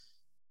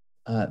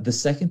The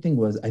second thing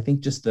was, I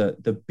think, just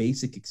the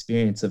basic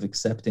experience of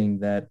accepting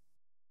that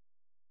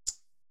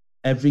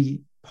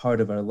every part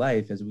of our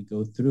life as we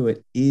go through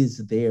it is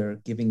there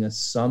giving us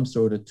some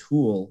sort of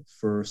tool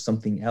for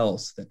something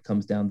else that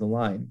comes down the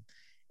line.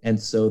 And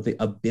so the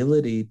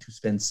ability to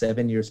spend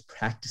 7 years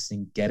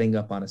practicing getting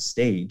up on a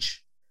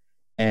stage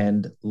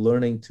and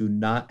learning to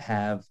not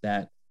have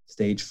that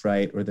stage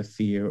fright or the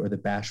fear or the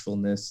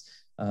bashfulness,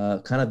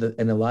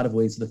 in a lot of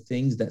ways, the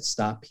things that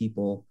stop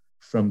people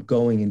from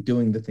going and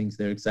doing the things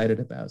they're excited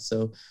about.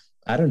 So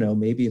I don't know,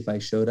 maybe if I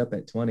showed up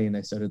at 20 and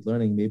I started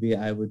learning, maybe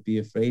I would be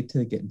afraid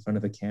to get in front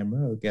of a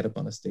camera or get up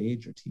on a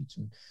stage or teach.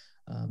 And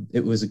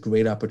it was a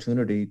great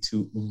opportunity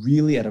to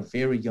really, at a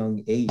very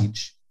young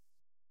age,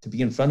 to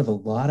be in front of a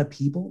lot of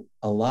people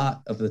a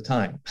lot of the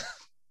time.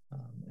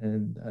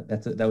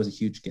 That was a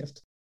huge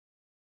gift.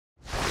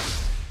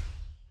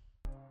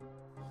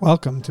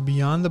 Welcome to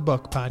Beyond the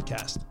Book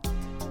podcast.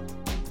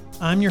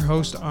 I'm your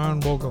host,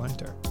 Aaron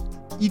Wogelhinter.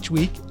 Each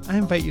week, I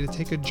invite you to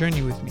take a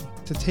journey with me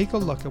to take a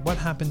look at what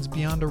happens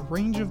beyond a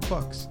range of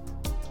books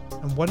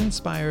and what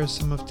inspires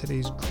some of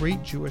today's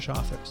great Jewish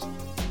authors.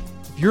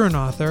 If you're an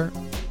author,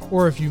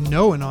 or if you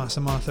know an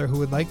awesome author who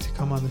would like to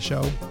come on the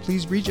show,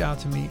 please reach out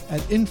to me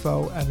at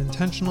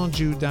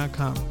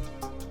info@intentionaljew.com.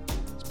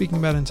 Speaking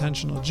about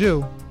Intentional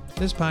Jew,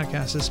 this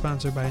podcast is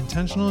sponsored by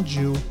Intentional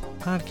Jew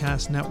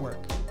Podcast Network,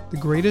 the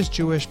greatest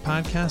Jewish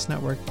podcast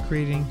network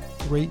creating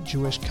great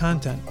Jewish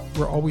content.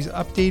 We're always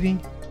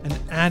updating and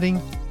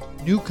adding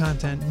new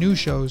content, new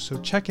shows, so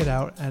check it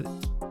out at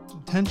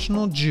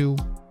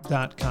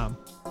intentionaljew.com.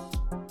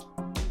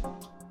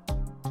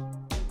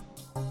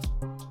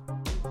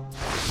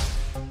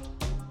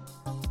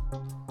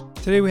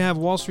 Today we have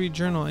Wall Street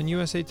Journal and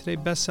USA Today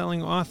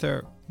best-selling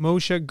author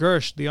Moshe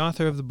Gersh, the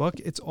author of the book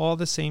It's All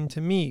the Same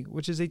to Me,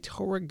 which is a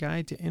Torah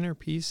guide to inner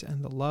peace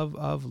and the love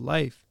of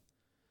life.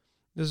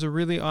 This is a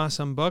really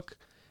awesome book,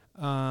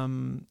 a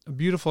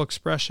beautiful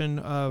expression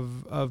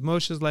of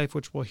Moshe's life,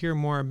 which we'll hear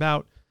more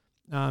about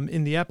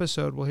in the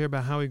episode. We'll hear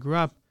about how he grew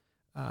up,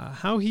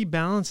 how he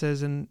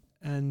balances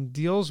and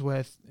deals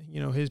with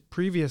his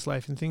previous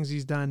life and things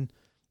he's done,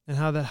 and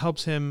how that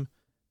helps him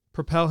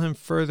propel him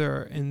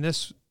further in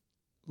this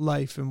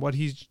life and what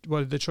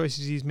the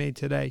choices he's made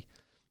today.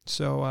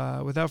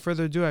 So without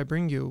further ado, I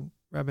bring you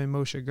Rabbi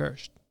Moshe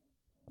Gersh.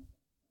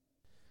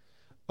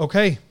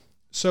 Okay.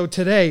 So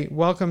today,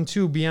 welcome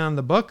to Beyond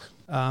the Book,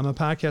 a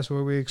podcast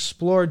where we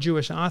explore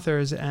Jewish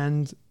authors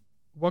and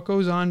what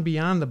goes on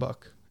beyond the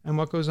book and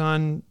what goes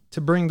on to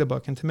bring the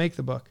book and to make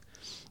the book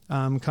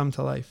come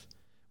to life.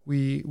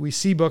 We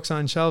see books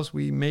on shelves,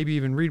 we maybe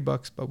even read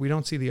books, but we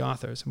don't see the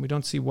authors and we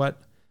don't see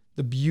what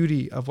the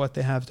beauty of what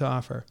they have to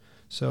offer.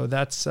 So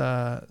that's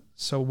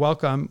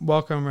welcome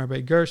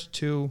Rabbi Gersh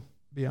to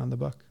Beyond the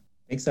Book.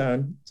 Thanks,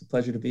 Aaron. It's a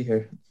pleasure to be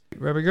here.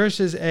 Rabbi Gersh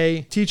is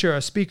a teacher,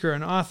 a speaker,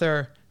 an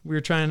author. We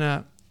were trying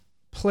to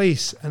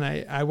place, and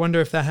I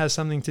wonder if that has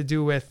something to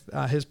do with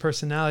his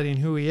personality and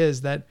who he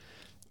is, that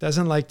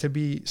doesn't like to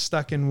be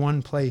stuck in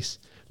one place,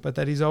 but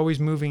that he's always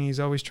moving, he's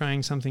always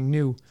trying something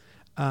new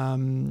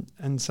and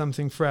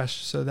something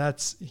fresh. So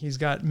he's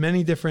got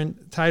many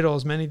different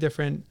titles, many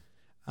different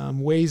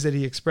ways that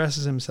he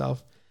expresses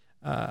himself.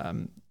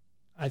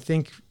 I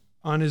think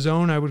on his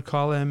own, I would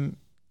call him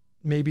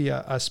maybe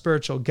a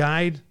spiritual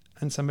guide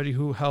and somebody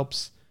who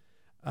helps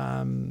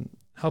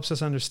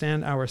us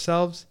understand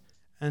ourselves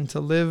and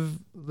to live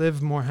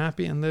more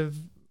happy and live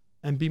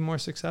and be more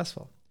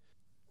successful.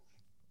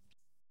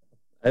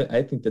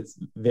 I think that's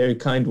very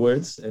kind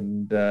words,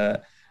 and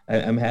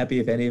I'm happy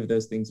if any of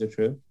those things are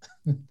true.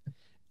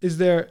 Is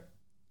there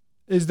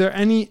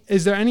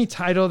any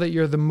title that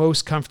you're the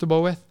most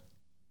comfortable with?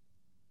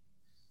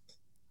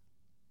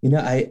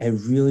 I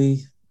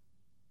really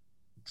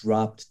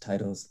dropped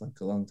titles like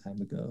a long time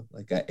ago.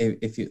 Like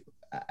if you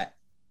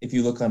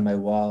look on my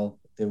wall,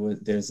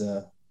 there's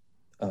a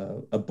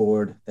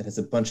board that has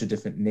a bunch of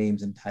different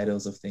names and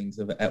titles of things.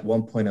 At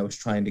one point, I was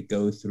trying to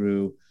go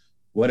through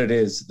what it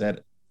is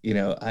that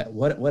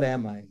what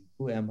am I?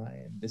 Who am I?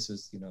 And this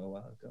was a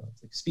while ago.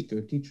 It's like speaker,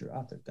 teacher,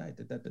 author, guide.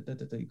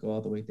 You go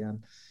all the way down,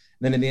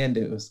 and then in the end,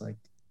 it was like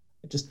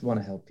I just want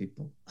to help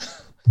people.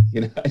 I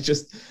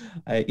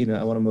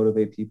want to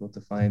motivate people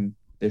to find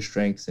their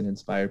strengths and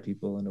inspire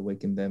people and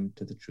awaken them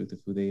to the truth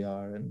of who they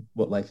are and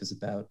what life is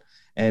about.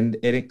 And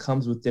it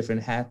comes with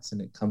different hats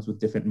and it comes with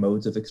different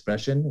modes of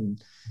expression.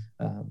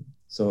 And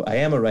so I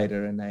am a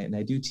writer and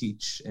I do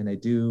teach and I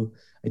do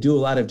a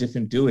lot of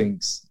different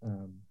doings.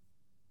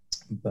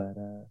 But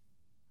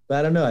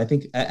I don't know. I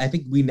think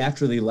we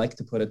naturally like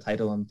to put a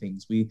title on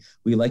things. We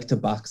like to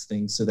box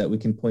things so that we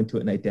can point to it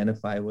and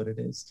identify what it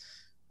is.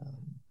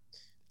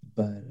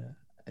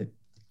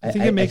 I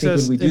think it makes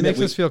us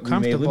feel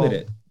comfortable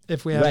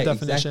if we have a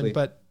definition. Exactly.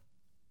 But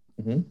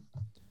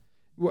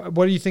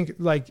what do you think?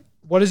 Like,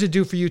 what does it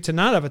do for you to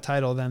not have a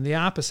title? Then the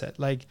opposite,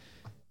 like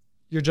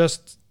you're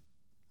just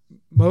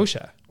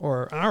Moshe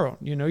or Aaron.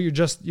 You're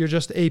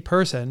just a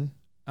person.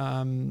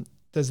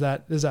 Does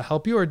that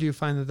help you, or do you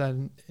find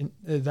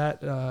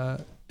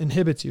that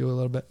inhibits you a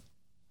little bit?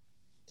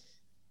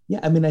 Yeah,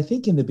 I mean, I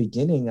think in the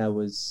beginning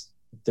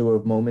there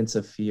were moments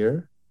of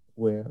fear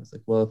where I was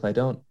like, well, if I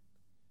don't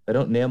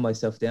nail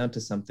myself down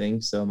to something,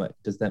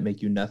 does that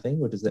make you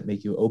nothing, or does that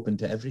make you open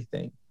to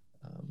everything?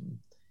 Um,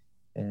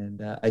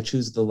 and I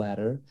choose the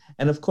latter.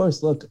 And of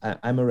course, look,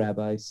 I'm a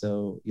rabbi,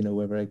 so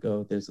wherever I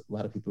go, there's a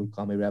lot of people who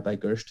call me Rabbi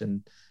Gerst,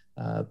 and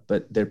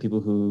but there are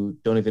people who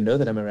don't even know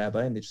that I'm a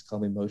rabbi, and they just call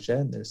me Moshe.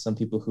 And there's some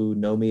people who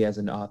know me as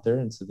an author,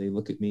 and so they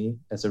look at me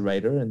as a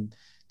writer. And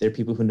there are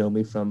people who know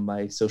me from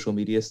my social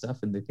media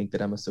stuff, and they think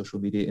that I'm a social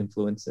media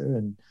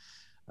influencer.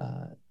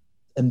 Uh,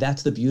 and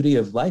that's the beauty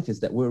of life, is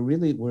that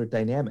we're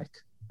dynamic,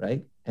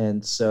 right?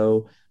 And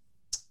so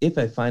if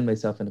I find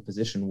myself in a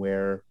position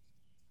where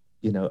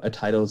a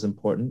title is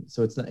important,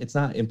 so it's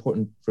not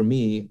important for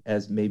me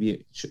as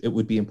maybe it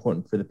would be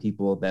important for the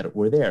people that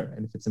were there.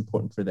 And if it's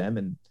important for them,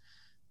 and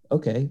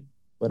okay,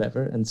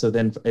 whatever. And so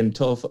then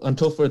until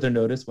further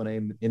notice, when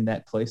I'm in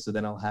that place, so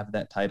then I'll have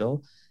that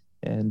title.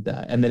 And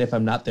then if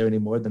I'm not there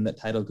anymore, then that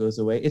title goes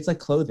away. It's like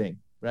clothing,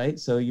 right?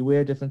 So you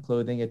wear different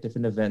clothing at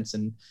different events,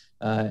 and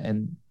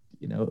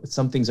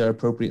some things are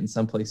appropriate in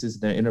some places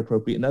and they're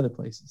inappropriate in other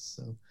places.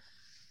 So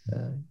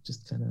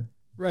just kind of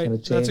right.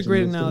 That's a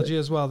great analogy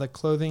as well. That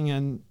clothing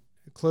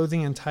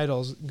and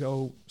titles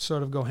go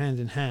hand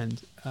in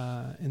hand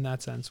in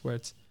that sense.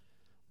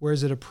 Where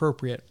is it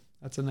appropriate?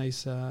 That's a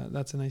nice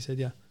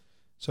idea.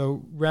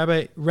 So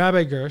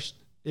Rabbi Gerst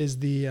is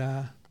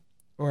the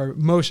or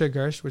Moshe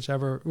Gerst,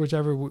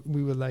 whichever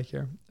we would like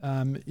here,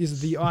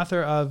 is the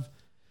author of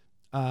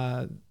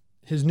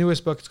his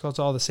newest book. It's called "It's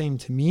All the Same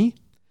to Me,"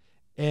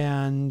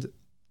 and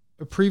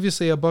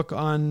previously a book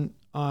on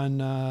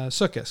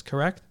Sukkot,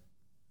 correct?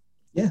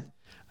 Yeah.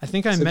 I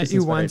think I met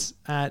you once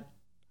at.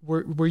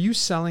 Were you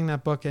selling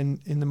that book in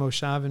the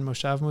Moshav in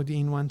Moshav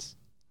Modin once?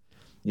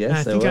 Yes, and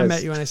I think I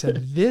met you and I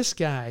said, this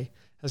guy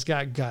has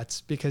got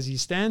guts, because he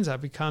stands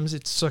up, he comes,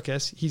 it's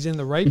Sukkot, he's in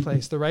the right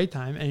place, the right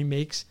time, and he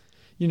makes.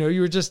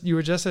 You were just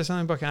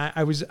selling a book, and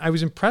I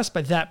was impressed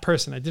by that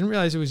person. I didn't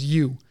realize it was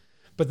you,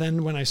 but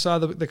then when I saw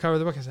the cover of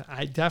the book, I said,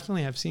 I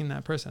definitely have seen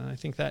that person, and I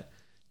think that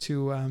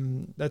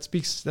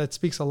that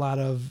speaks a lot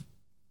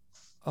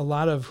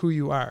of who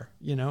you are,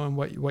 and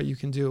what you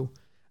can do,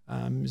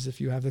 is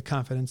if you have the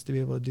confidence to be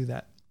able to do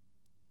that.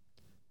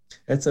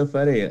 That's so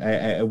funny.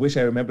 I wish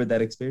I remembered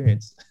that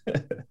experience,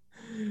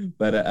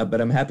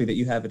 but I'm happy that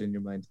you have it in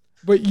your mind.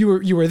 But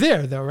you were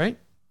there though, right?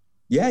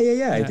 Yeah.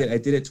 I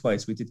did it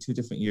twice. We did 2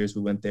 different years.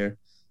 We went there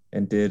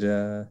and did,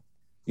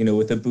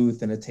 with a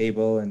booth and a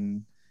table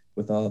and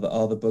with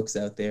all the books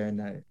out there,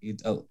 and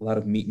a lot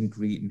of meet and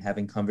greet and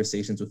having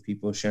conversations with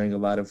people, sharing a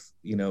lot of,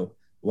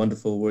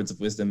 wonderful words of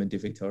wisdom and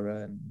Divrei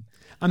Torah. And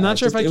I'm not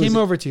sure if I came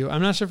over to you.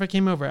 I'm not sure if I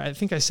came over. I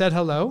think I said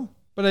hello,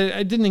 but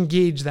I didn't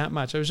engage that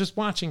much. I was just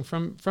watching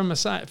from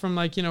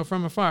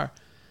afar.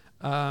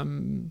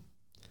 And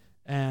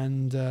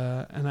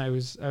I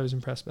was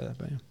impressed by that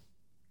by you.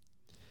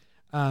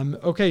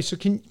 Okay, so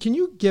can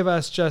you give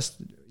us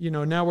just,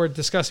 now we're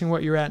discussing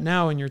what you're at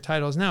now and your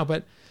titles now,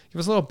 but give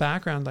us a little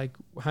background, like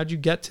how'd you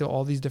get to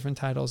all these different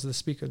titles, the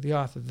speaker, the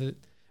author,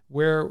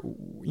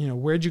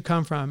 where'd you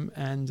come from,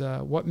 and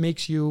what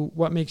makes you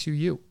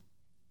you?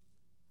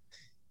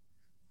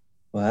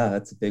 Wow,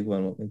 that's a big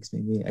one. What makes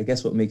me me? I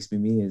guess what makes me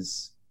me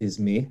is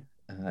me,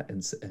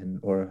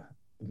 or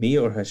me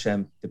or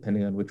Hashem,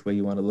 depending on which way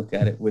you want to look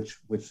at it, which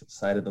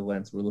side of the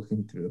lens we're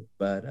looking through.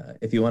 But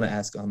if you want to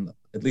ask on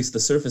at least the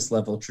surface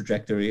level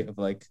trajectory of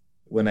like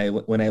when I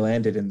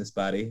landed in this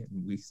body,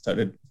 and we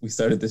started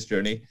this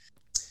journey.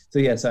 So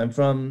I'm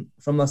from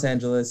Los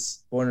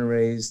Angeles, born and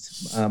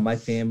raised. My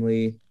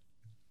family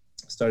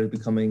started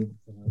becoming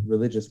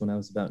religious when I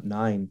was about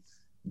 9,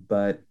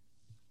 but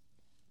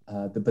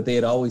they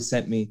had always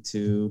sent me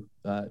to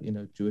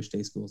Jewish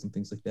day schools and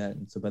things like that.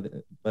 And so by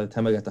the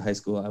time I got to high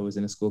school, I was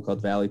in a school called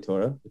Valley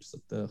Torah, which is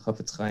like the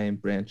Chafetz Chaim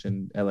branch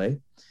in LA,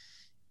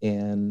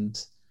 and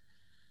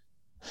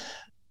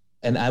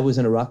I was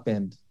in a rock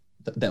band.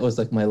 That was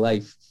like my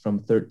life from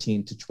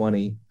 13 to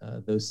 20.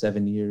 Those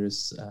 7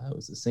 years, I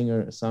was a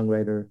singer, a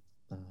songwriter,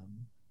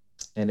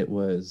 and it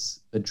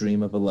was a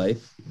dream of a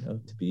life,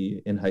 to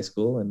be in high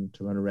school and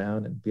to run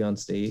around and be on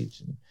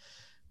stage and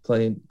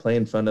play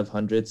in front of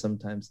hundreds,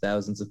 sometimes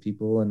thousands of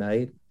people a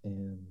night,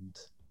 and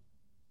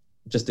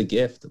just a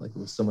gift. Like, it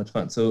was so much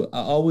fun. So I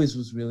always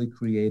was really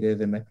creative,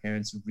 and my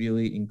parents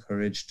really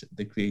encouraged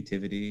the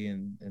creativity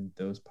and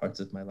those parts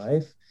of my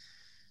life.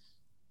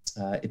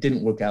 It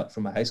didn't work out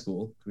for my high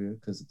school career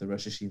because the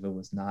Rosh Yeshiva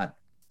was not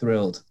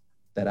thrilled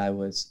that I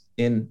was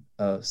in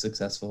a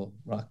successful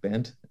rock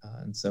band.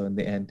 And so in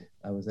the end,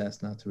 I was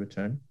asked not to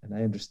return. And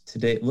I understand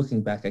today,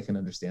 looking back, I can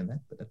understand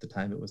that. But at the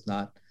time, it was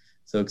not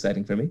so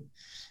exciting for me.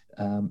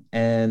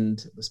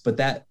 But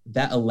that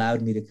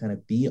allowed me to kind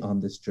of be on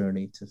this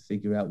journey to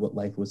figure out what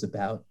life was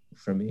about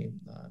for me.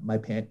 My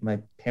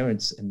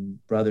parents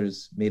and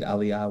brothers made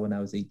Aliyah when I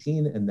was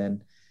 18, and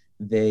then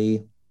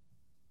they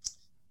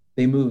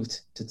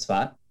moved to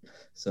Tzfat.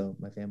 So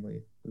my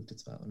family moved to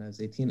Tzfat when I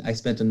was 18. I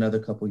spent another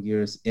couple of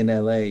years in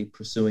LA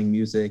pursuing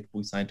music.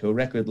 We signed to a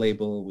record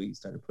label. We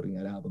started putting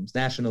out albums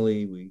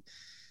nationally. We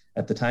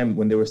at the time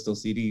when there were still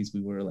CDs,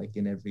 we were like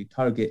in every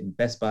Target and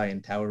Best Buy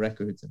and Tower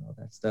Records and all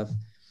that stuff.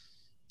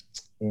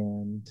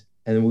 And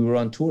we were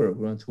on tour.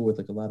 We were on tour with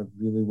like a lot of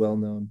really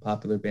well-known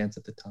popular bands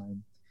at the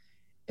time.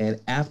 And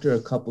after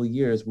a couple of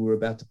years, we were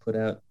about to put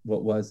out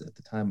what was at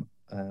the time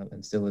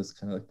and still is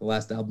kind of like the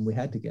last album we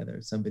had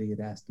together. Somebody had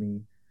asked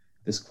me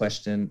this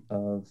question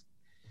of,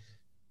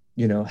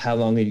 you know, how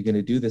long are you going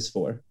to do this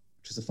for?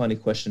 Which is a funny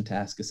question to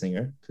ask a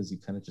singer, because you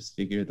kind of just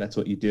figure that's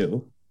what you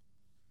do.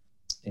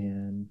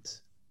 And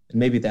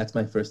maybe that's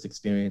my first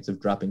experience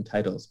of dropping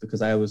titles,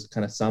 because I always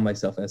kind of saw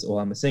myself as, oh,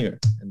 I'm a singer,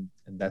 and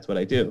that's what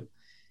I do.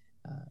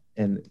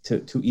 And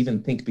to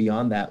even think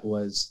beyond that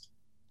was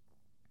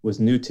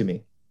new to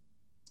me.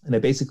 And I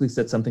basically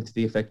said something to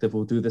the effect of,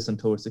 we'll do this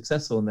until we're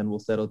successful and then we'll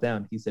settle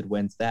down. He said,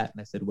 when's that?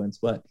 And I said,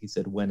 when's what? He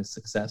said, when is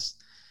success?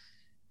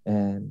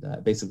 And I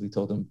basically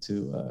told him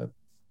to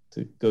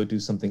go do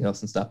something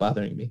else and stop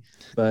bothering me.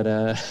 But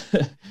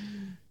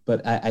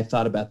I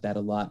thought about that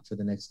a lot for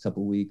the next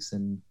couple of weeks,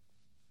 and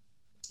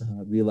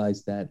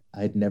realized that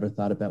I'd never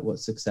thought about what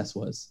success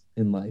was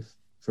in life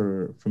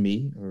for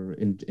me, or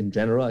in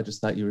general. I just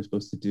thought you were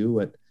supposed to do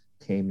what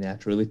came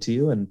naturally to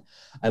you. And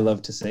I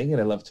love to sing,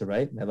 and I love to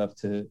write, and I love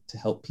to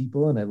help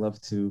people, and I love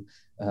to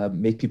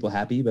make people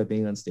happy by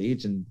being on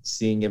stage and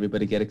seeing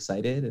everybody get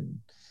excited. And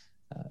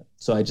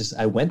so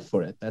I went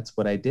for it. That's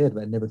what I did,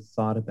 but I never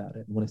thought about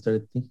it. And when I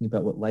started thinking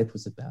about what life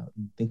was about,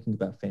 and thinking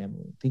about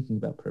family, and thinking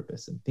about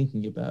purpose, and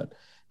thinking about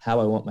how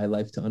I want my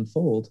life to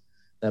unfold,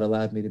 that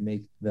allowed me to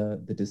make the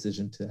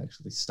decision to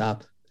actually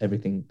stop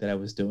everything that I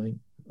was doing,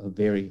 a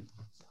very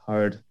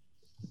hard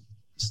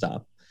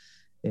stop,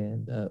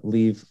 and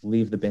leave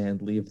the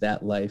band, leave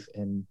that life,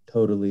 and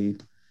totally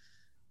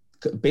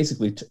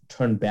basically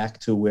turn back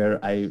to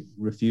where I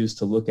refused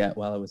to look at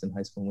while I was in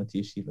high school and went to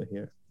yeshiva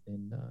here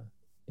in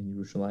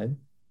Yerushalayim.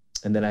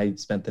 And then I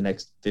spent the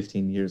next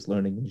 15 years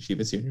learning in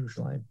yeshivas here in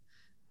Yerushalayim,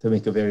 to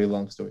make a very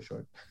long story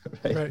short.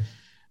 Right.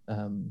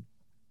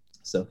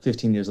 So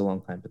 15 years is a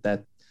long time, but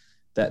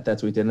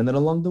that's what we did. And then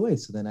along the way,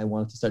 so then I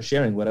wanted to start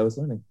sharing what I was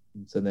learning.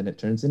 And so then it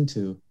turns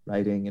into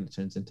writing, and it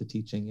turns into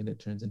teaching, and it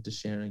turns into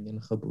sharing in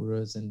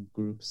chaburas and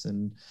groups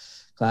and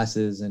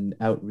classes and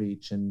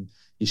outreach and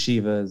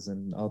yeshivas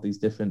and all these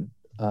different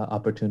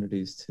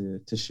opportunities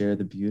to share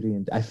the beauty.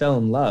 And I fell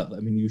in love. I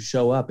mean, you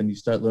show up and you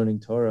start learning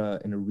Torah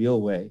in a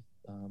real way,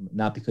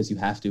 not because you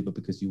have to, but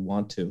because you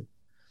want to.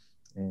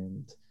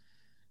 And,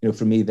 you know,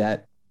 for me,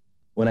 that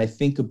when I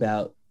think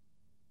about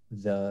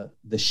the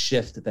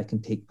shift that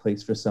can take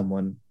place for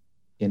someone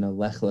in a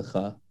Lech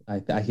Lecha,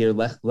 I hear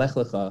Lech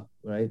Lecha,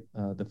 right?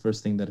 The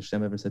first thing that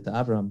Hashem ever said to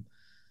Avram.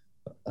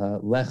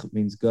 Lech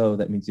means go.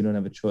 That means you don't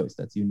have a choice.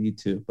 That's you need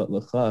to. But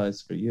Lecha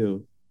is for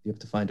you. You have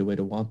to find a way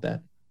to want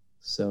that.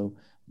 So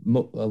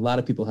a lot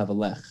of people have a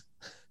Lech,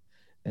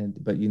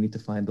 but you need to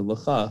find the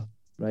Lecha,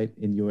 right,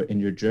 in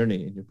your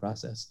journey, in your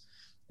process.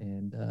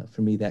 And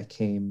for me, that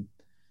came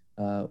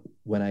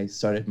when I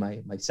started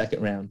my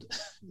second round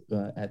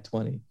at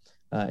 20.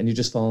 And you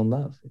just fall in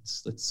love.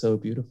 It's so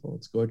beautiful.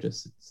 It's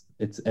gorgeous.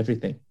 It's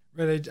everything.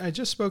 Right. I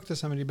just spoke to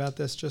somebody about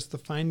this, just the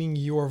finding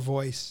your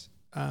voice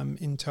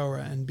in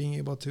Torah and being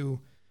able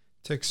to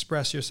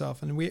express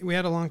yourself. And we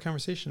had a long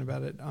conversation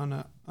about it on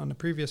a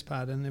previous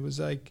pod, and it was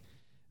like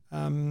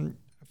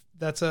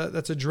that's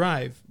a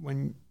drive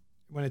when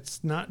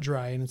it's not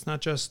dry, and it's not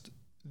just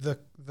the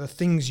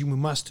things you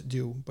must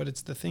do, but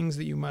it's the things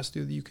that you must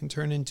do that you can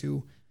turn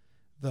into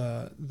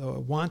the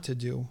want to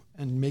do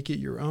and make it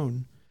your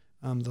own.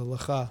 The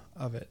lecha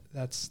of it.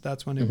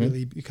 That's when it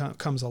really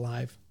comes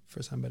alive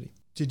for somebody.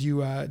 Did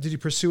you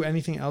pursue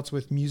anything else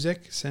with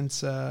music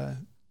since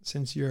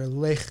you're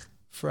lech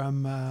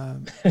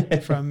from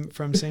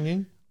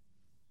singing?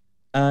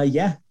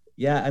 Yeah.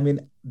 I mean,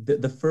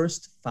 the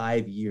first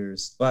 5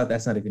 years. Well,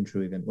 that's not even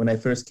true. Even when I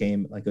first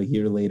came, like a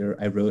year later,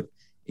 I wrote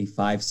a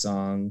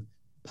 5-song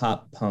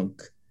pop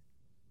punk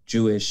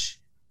Jewish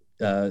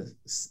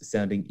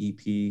sounding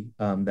EP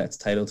that's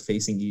titled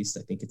Facing East.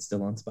 I think it's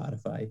still on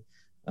Spotify.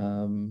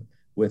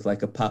 With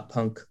like a pop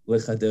punk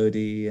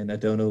Lichadodi and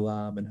Adon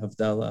Olam and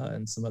Havdalah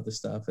and some other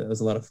stuff. It was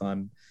a lot of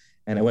fun.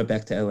 And I went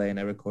back to LA and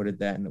I recorded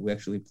that, and we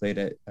actually played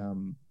it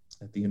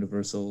at the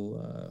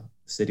Universal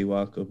City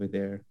Walk over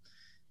there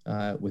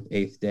with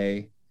Eighth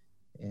Day.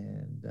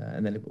 And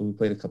then we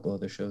played a couple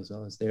other shows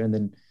while I was there. And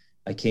then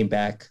I came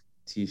back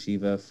to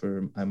yeshiva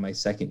for my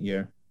second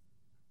year.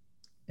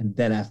 And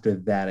then after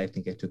that, I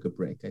think I took a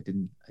break. I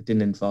didn't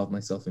involve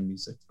myself in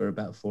music for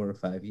about 4 or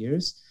 5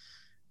 years.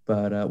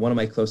 But one of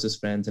my closest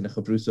friends and a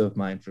chavrusa of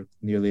mine for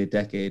nearly a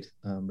decade,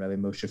 Rabbi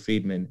Moshe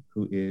Friedman,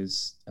 who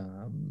is,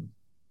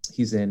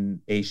 he's in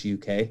Aish,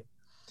 UK.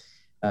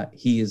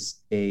 He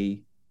is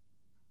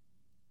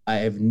I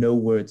have no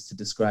words to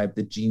describe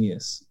the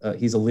genius.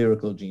 He's a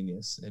lyrical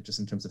genius, just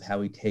in terms of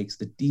how he takes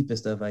the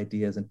deepest of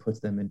ideas and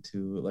puts them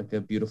into like a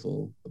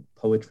beautiful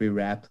poetry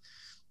rap.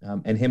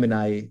 And him and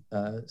I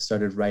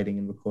started writing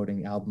and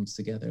recording albums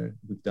together.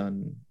 We've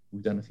done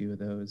a few of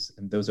those,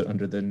 and those are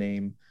under the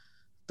name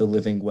The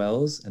Living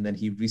Wells. And then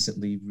he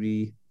recently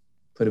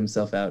put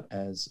himself out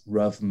as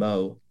Rav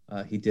Mo,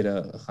 He did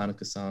a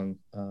Hanukkah song,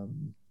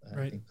 I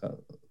Right. think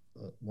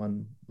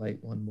One Light,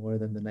 One More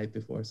Than the Night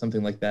Before,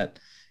 something like that.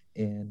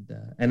 And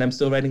I'm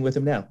still writing with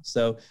him now.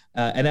 So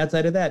and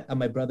outside of that,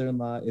 my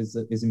brother-in-law is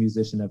a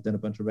musician. I've done a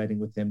bunch of writing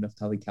with him.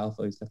 Naftali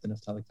Kalfa, he's got the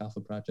Naftali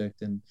Kalfa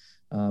project, and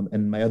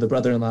my other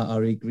brother-in-law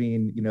Ari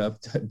Green.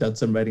 I've done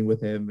some writing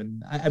with him,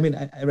 and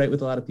I write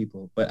with a lot of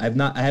people, but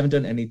I haven't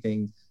done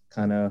anything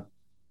kind of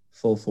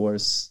full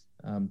force.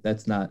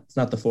 It's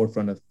not the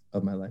forefront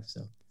of my life.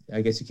 So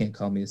I guess you can't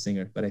call me a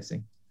singer, but I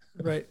sing.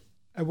 Right.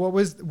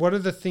 What are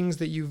the things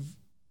that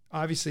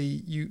obviously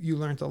you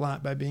learned a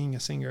lot by being a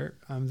singer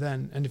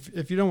then, and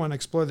if you don't want to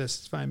explore this,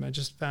 it's fine, but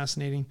just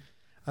fascinating.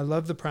 I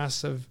love the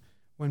process of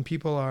when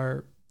people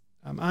are,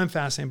 I'm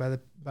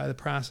fascinated by the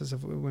process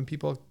of when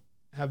people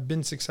have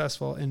been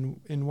successful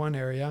in one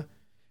area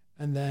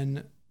and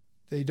then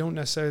they don't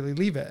necessarily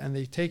leave it and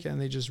they take it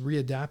and they just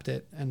readapt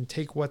it and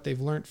take what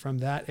they've learned from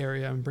that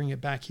area and bring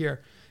it back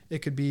here. It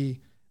could be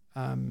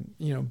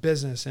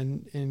business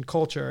and in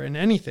culture and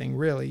anything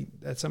really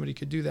that somebody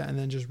could do that and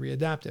then just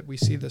readapt it. We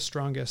see the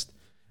strongest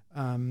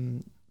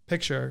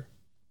picture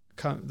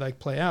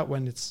play out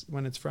when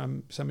it's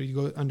from somebody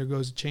who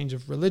undergoes a change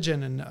of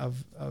religion and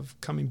of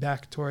coming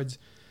back towards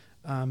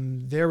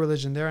their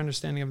religion, their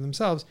understanding of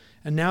themselves,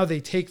 and now they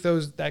take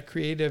that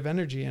creative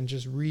energy and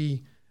just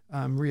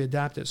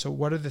readapt it. So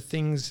what are the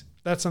things?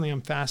 That's something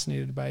I'm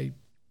fascinated by.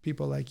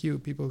 People like you,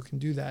 people who can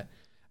do that.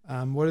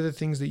 What are the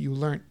things that you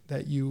learned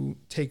that you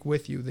take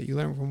with you, that you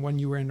learned from when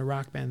you were in a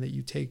rock band, that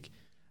you take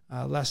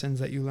lessons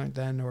that you learned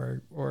then,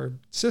 or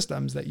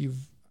systems that you've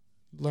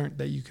learned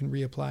that you can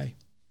reapply?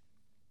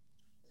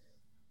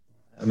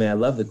 I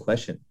love the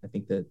question. I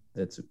think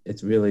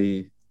it's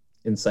really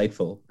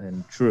insightful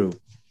and true.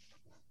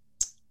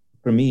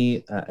 For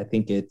me, I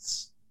think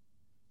it's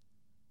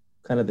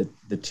kind of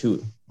the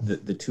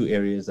two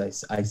areas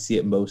I see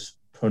it most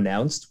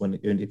pronounced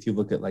if you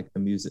look at like the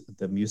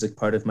music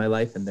part of my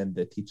life and then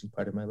the teaching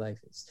part of my life.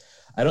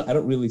 I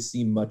don't really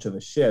see much of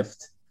a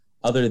shift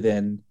other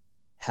than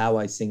how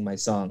I sing my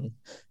song,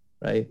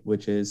 right?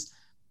 Which is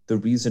the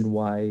reason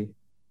why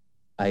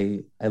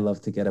I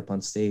love to get up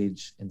on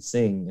stage and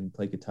sing and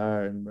play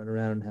guitar and run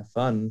around and have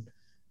fun.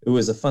 It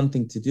was a fun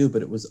thing to do,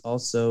 but it was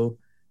also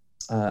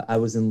I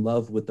was in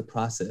love with the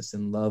process,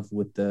 in love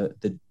with the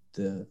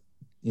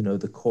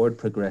chord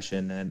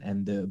progression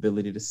and the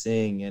ability to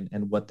sing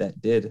and what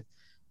that did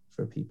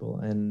for people.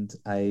 And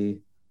I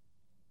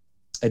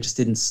just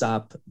didn't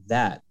stop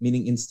that,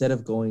 meaning instead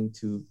of going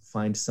to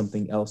find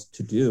something else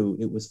to do,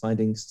 it was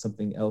finding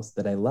something else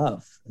that I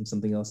love and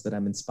something else that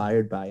I'm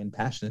inspired by and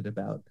passionate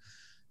about.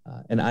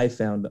 And I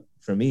found,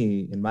 for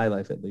me, in my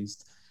life at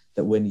least,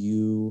 that when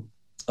you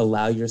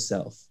allow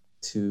yourself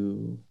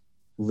to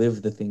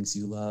live the things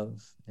you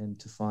love and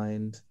to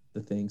find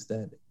the things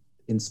that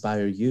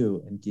inspire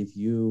you and give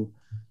you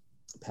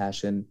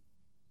passion,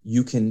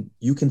 you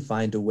can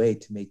find a way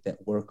to make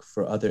that work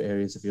for other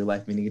areas of your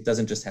life, meaning it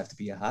doesn't just have to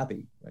be a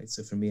hobby, right?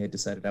 So for me, I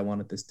decided I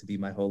wanted this to be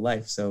my whole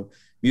life. So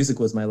music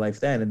was my life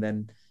then, and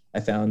then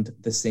I found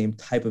the same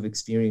type of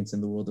experience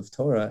in the world of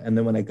Torah. And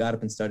then when I got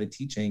up and started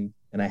teaching,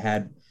 and I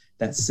had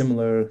that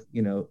similar,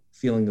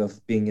 feeling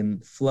of being in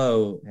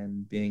flow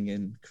and being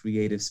in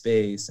creative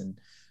space, and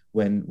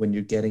when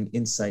you're getting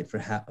insight for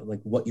how, like,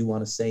 what you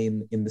want to say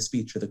in the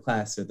speech or the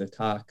class or the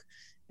talk,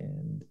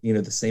 and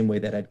the same way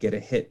that I'd get a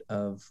hit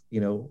of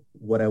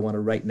what I want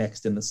to write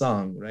next in the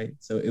song, right?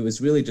 So it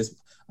was really just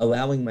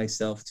allowing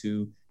myself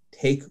to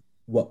take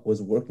what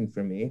was working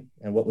for me,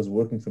 and what was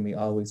working for me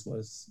always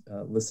was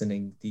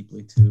listening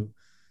deeply to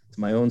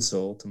my own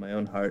soul, to my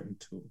own heart, and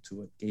to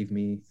what gave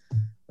me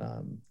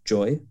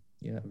joy.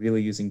 Yeah,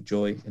 really using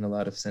joy in a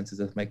lot of senses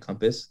as my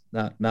compass,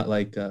 not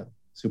like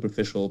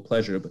superficial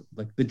pleasure, but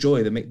like the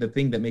joy, the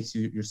thing that makes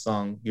your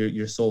song,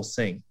 your soul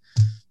sing,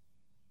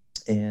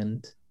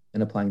 and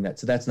applying that.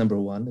 So that's number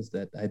one, is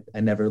that I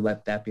never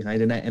left that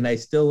behind, and I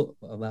still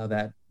allow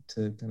that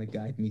to kind of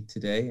guide me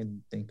today.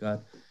 And thank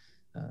God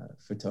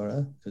for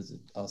Torah, because it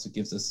also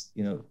gives us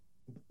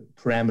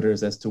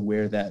parameters as to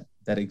where that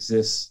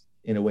exists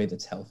in a way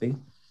that's healthy.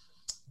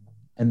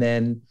 And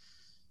then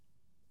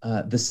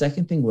the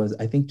second thing was,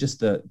 I think, just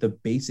the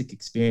basic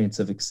experience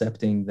of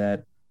accepting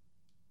that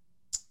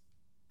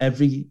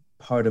every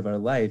part of our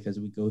life, as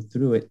we go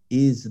through it,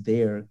 is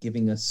there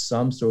giving us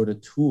some sort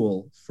of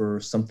tool for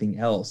something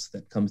else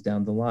that comes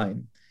down the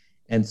line.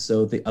 And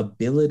so the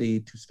ability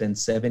to spend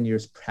 7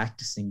 years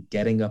practicing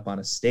getting up on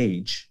a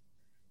stage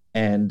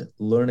and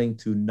learning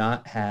to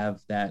not have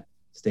that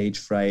stage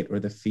fright or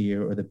the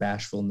fear or the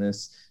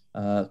bashfulness,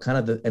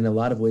 in a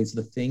lot of ways,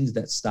 the things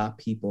that stop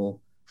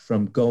people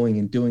from going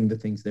and doing the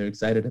things they're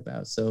excited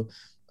about. So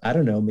I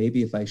don't know,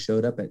 maybe if I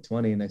showed up at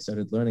 20 and I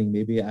started learning,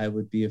 maybe I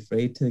would be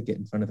afraid to get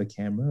in front of a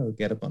camera or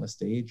get up on a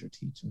stage or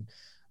teach.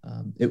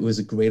 And it was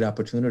a great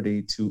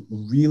opportunity to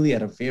really,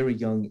 at a very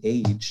young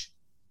age,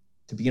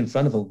 to be in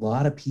front of a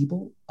lot of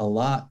people a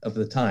lot of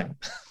the time.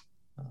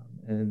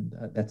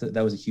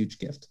 That was a huge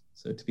gift.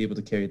 So to be able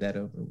to carry that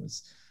over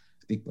was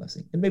a big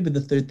blessing. And maybe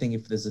the third thing,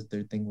 if there's a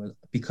third thing, was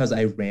because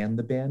I ran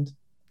the band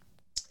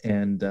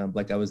And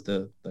like I was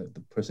the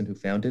person who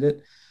founded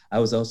it. I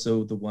was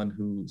also the one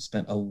who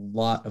spent a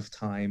lot of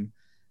time.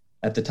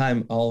 At the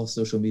time, all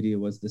social media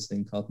was this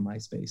thing called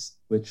MySpace,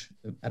 which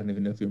I don't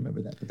even know if you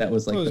remember that, but that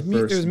was like Well, the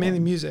first. it was mainly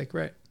one. music,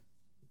 right?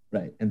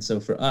 Right. And so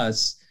for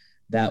us,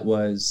 that's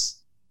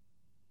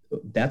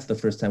the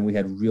first time we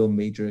had real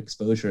major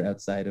exposure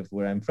outside of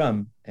where I'm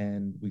from.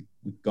 And we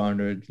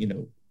garnered,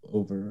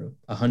 over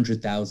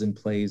 100,000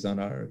 plays on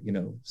our,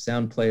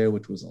 sound player,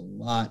 which was a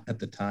lot at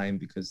the time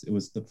because it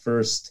was the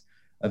first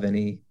of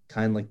any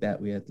kind like that.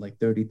 We had like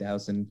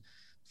 30,000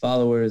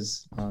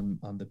 followers on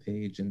the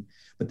page.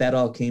 But that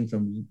all came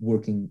from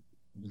working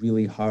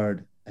really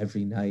hard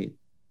every night.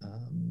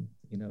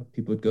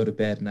 People would go to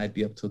bed and I'd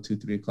be up till 2,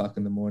 3 o'clock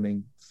in the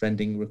morning,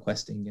 friending,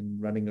 requesting,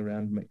 and running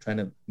around trying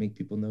to make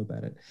people know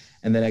about it.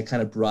 And then I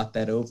kind of brought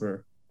that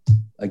over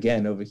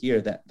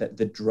here, that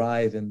the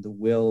drive and the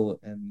will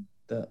and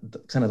the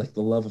kind of like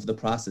the love of the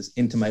process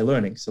into my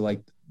learning. So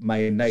like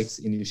my nights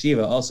in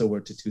yeshiva also were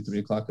to 2, 3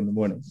 o'clock in the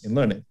morning in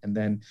learning. And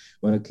then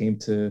when it came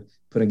to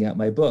putting out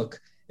my book,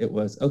 it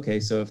was okay.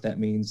 So if that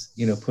means,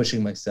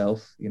 pushing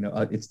myself,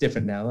 it's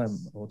different now. I'm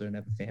older and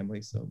have a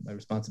family, so my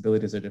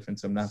responsibilities are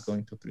different. So I'm not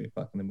going till 3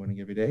 o'clock in the morning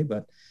every day.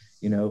 But,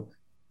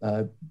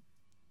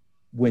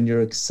 when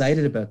you're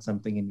excited about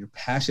something and you're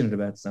passionate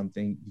about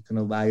something, you can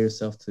allow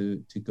yourself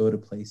to go to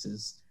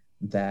places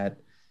that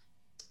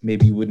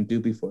maybe you wouldn't do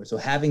before. So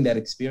having that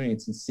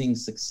experience and seeing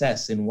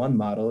success in one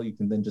model, you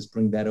can then just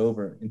bring that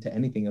over into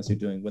anything else you're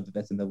doing, whether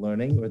that's in the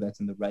learning or that's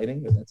in the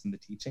writing or that's in the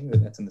teaching or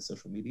that's in the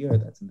social media or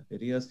that's in the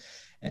videos.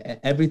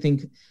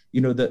 Everything,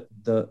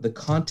 the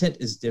content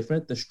is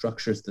different. The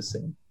structure is the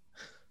same.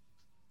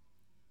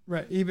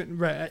 Right.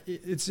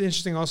 It's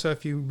interesting also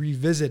if you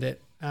revisit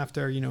it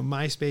after,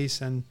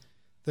 MySpace and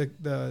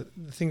the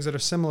things that are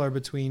similar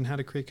between how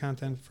to create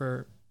content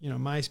for,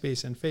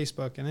 MySpace and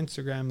Facebook and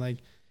Instagram, like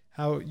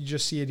how you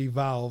just see it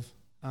evolve,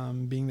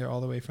 being there all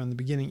the way from the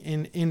beginning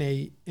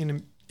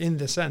in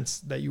the sense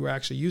that you were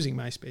actually using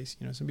MySpace.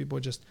 Some people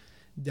just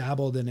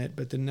dabbled in it,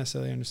 but didn't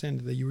necessarily understand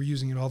that you were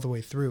using it all the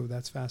way through.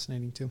 That's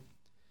fascinating too.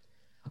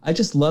 I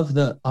just love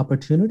the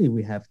opportunity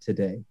we have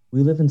today.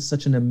 We live in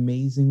such an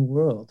amazing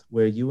world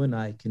where you and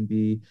I can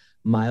be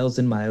miles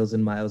and miles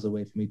and miles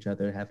away from each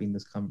other having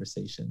this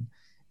conversation.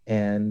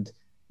 And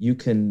you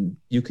can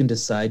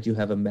decide you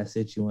have a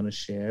message you want to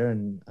share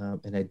and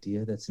an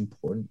idea that's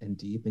important and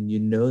deep. And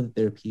that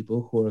there are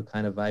people who are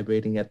kind of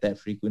vibrating at that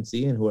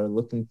frequency and who are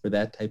looking for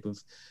that type of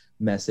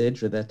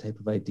message or that type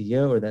of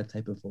idea or that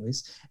type of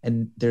voice.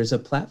 And there's a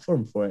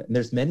platform for it. And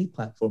there's many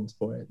platforms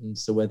for it. And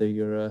so whether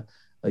you're a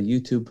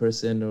YouTube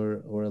person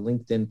or a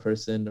LinkedIn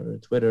person or a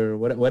Twitter or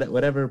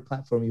whatever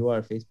platform you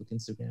are, Facebook,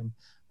 Instagram,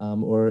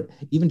 or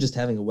even just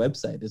having a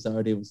website was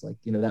like,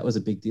 that was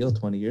a big deal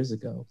 20 years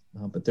ago.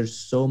 But there's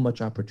so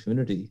much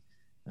opportunity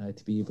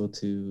to be able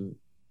to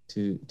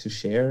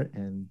share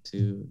and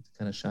to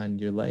kind of shine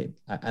your light.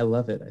 I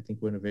love it. I think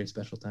we're in a very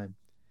special time.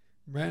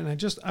 Right.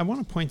 And I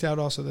want to point out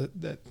also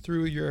that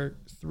through your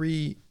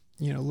 3,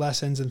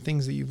 lessons and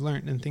things that you've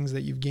learned and things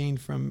that you've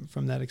gained from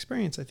that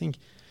experience, I think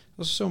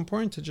it's so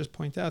important to just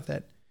point out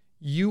that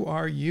you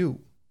are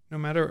you, no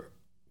matter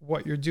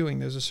what you're doing.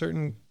 There's a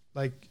certain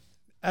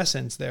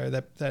essence there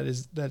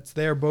that's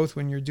there both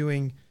when you're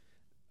doing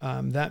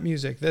that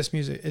music, this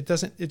music.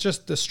 It's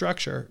just the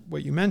structure,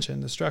 what you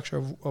mentioned, the structure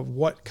of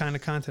what kind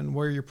of content,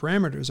 where your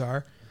parameters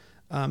are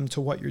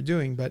to what you're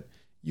doing, but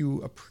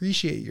you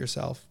appreciate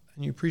yourself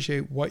and you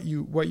appreciate what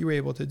you were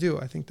able to do.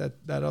 I think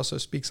that also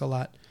speaks a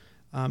lot.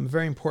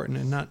 Very important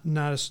and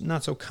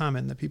not so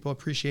common that people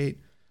appreciate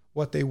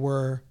what they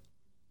were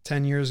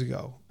 10 years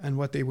ago and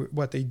what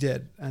they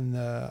did. And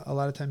a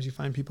lot of times you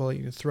find people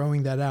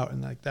throwing that out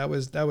and like that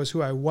was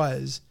who I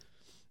was,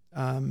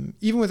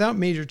 even without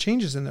major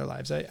changes in their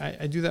lives.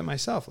 I do that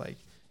myself. Like,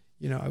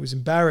 I was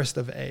embarrassed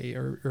of A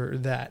or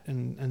that,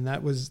 and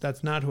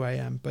that's not who I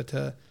am.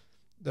 But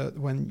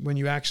when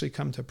you actually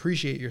come to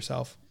appreciate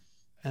yourself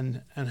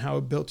and how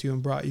it built you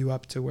and brought you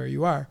up to where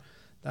you are,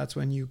 that's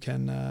when you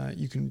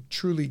can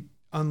truly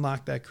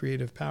unlock that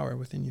creative power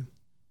within you.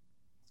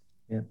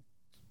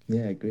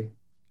 Yeah, I agree.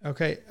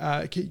 Okay.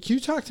 Can you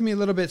talk to me a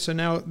little bit? So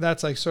now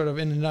that's like sort of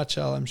in a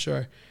nutshell, I'm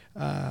sure,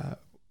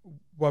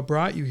 what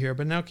brought you here.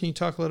 But now can you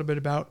talk a little bit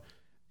about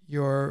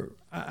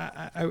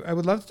I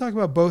would love to talk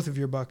about both of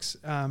your books.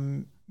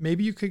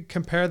 Maybe you could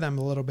compare them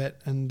a little bit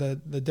and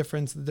the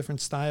different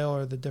style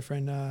or the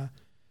different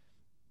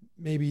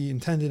maybe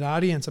intended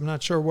audience. I'm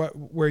not sure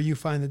where you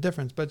find the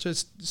difference, but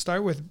just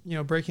start with,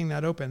 breaking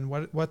that open,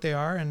 what they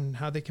are and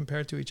how they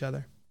compare to each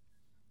other.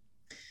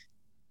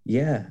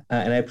 Yeah.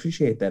 And I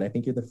appreciate that. I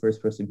think you're the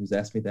first person who's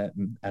asked me that.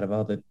 And out of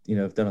all the,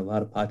 I've done a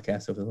lot of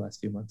podcasts over the last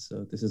few months.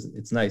 So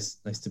it's nice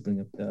to bring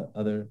up the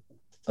other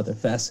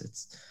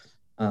facets.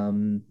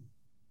 I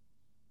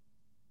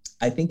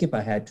think if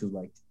I had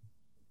to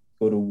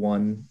go to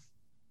one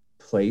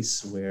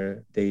place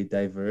where they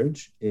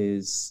diverge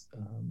is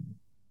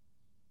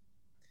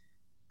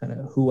kind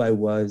of who I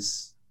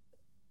was,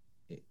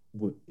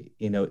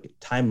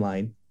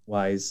 timeline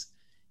wise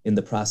in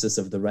the process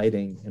of the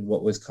writing and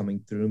what was coming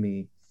through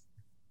me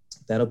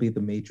that'll be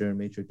the major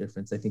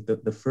difference. I think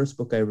the first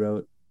book I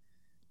wrote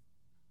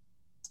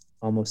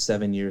almost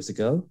 7 years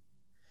ago,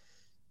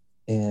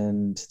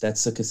 and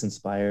that's Sukkot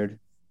inspired.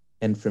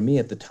 And for me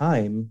at the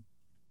time,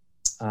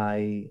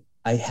 I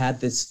had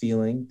this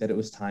feeling that it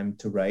was time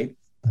to write.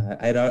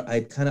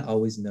 I'd kind of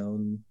always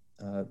known,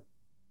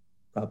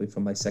 probably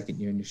from my second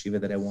year in yeshiva,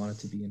 that I wanted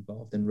to be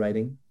involved in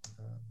writing.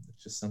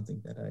 It's just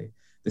something that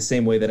the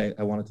same way that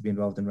I wanted to be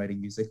involved in writing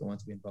music, I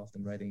wanted to be involved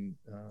in writing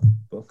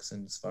books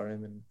and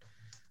Sfarim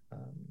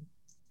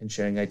and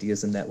sharing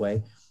ideas in that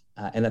way.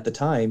 And at the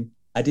time,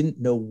 I didn't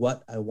know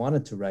what I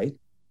wanted to write,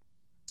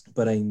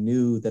 but I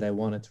knew that I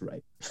wanted to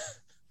write.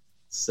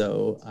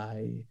 So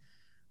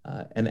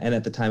and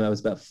at the time I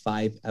was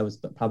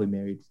probably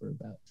married for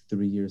about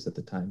 3 years at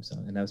the time. So,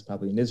 and I was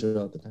probably in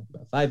Israel at the time for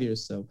about 5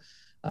 years. So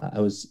I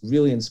was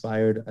really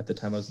inspired at the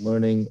time. I was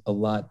learning a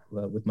lot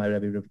with my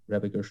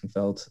Rebbe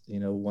Gershenfeld,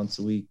 once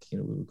a week. We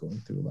were going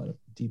through a lot of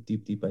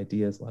deep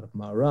ideas, a lot of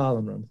Maharal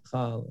and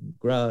Ramchal and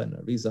Gra and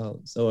Arizal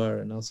and Zohar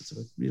and all sorts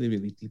of really,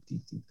 really deep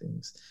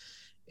things.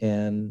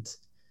 And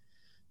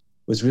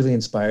was really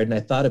inspired. And I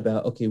thought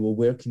about, okay, well,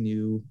 where can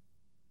you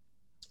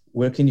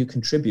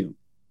contribute,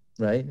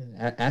 right?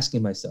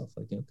 Asking myself,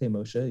 like, okay,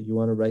 Moshe, you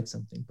want to write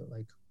something, but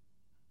like,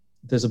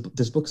 there's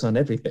books on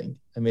everything.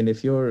 I mean,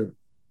 if you're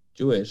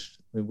Jewish,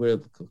 I mean, we're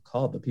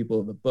called the people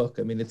of the book.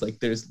 I mean, it's like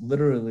there's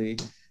literally,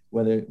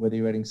 whether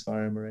you're writing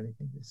Sfarim or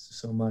anything, there's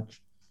so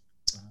much.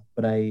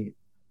 But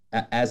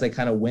as I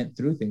kind of went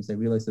through things, I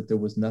realized that there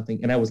was nothing,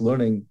 and I was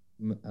learning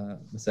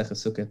Masechah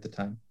Sukkah at the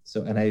time.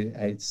 So, and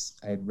I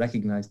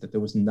recognized that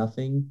there was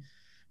nothing.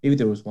 Maybe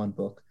there was one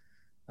book,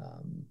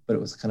 but it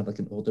was kind of like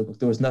an older book.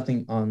 There was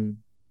nothing on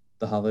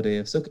the holiday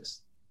of Sukkot.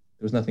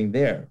 There was nothing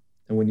there.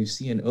 And when you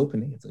see an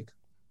opening, it's like,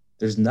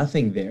 there's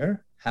nothing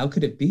there. How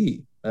could it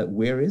be?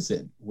 Where is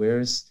it?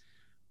 Where's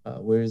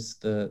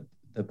the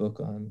book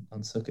on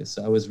Sukkot?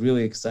 So I was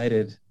really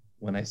excited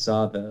when I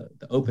saw the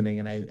opening,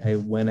 and I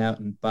went out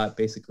and bought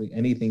basically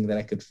anything that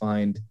I could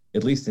find,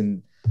 at least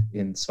in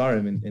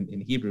Sfarim,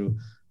 in Hebrew,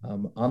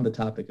 on the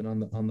topic and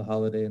on the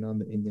holiday and on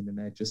the Inyan. And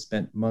I just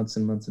spent months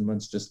and months and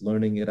months just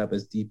learning it up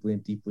as deeply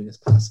as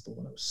possible.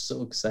 And I was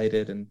so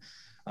excited. And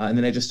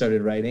then I just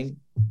started writing,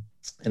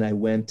 and I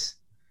went.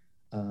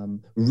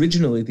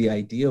 Originally, the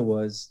idea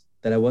was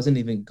that I wasn't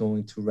even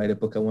going to write a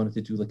book. I wanted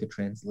to do like a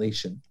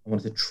translation. I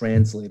wanted to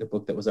translate a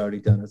book that was already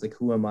done. I was like,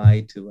 who am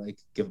I to like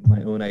give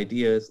my own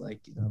ideas? Like,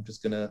 I'm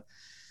just gonna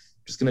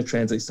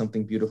translate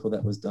something beautiful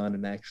that was done.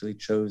 And I actually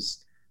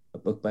chose a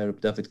book by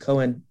Reb David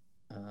Cohen.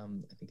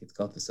 I think it's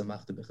called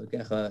V'samachta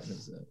b'chagecha, and it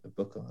was a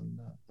book on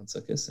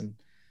Sukkot. And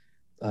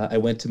I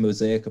went to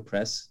Mosaica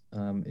Press,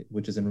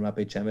 which is in Ramat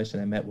Beit Shemesh,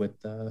 and I met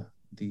with the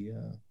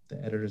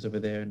editors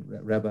over there, and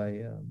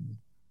Rabbi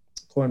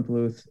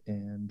Kornbluth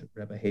and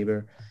Rabbi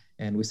Haber,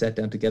 and we sat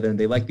down together, and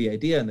they liked the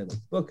idea and they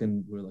liked the book,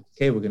 and we were like,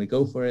 okay, we're going to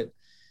go for it.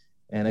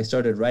 And I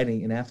started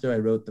writing, and after I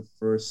wrote the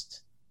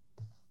first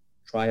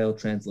trial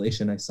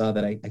translation, I saw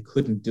that I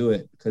couldn't do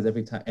it, because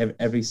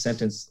every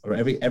sentence or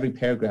every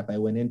paragraph I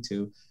went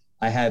into,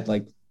 I had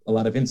like a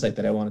lot of insight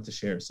that I wanted to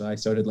share. So I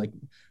started like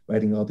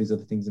writing all these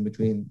other things in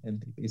between,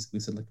 and they basically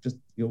said, like, just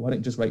why don't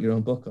you just write your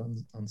own book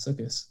on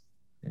Sukkot,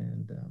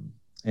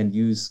 and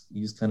use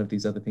kind of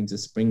these other things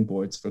as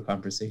springboards for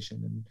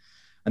conversation.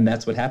 And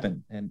that's what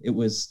happened. And it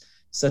was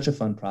such a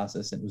fun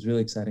process. And it was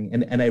really exciting.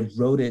 And I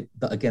wrote it,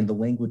 again, the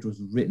language was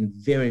written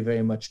very,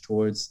 very much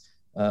towards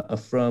a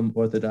from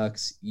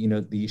Orthodox, the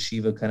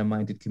yeshiva kind of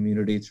minded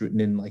community. It's written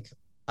in like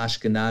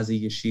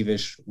Ashkenazi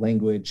yeshivish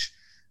language.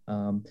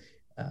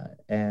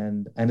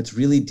 And it's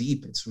really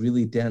deep. It's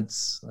really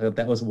dense.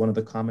 That was one of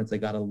the comments I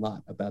got a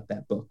lot about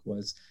that book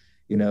was,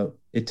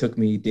 it took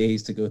me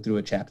days to go through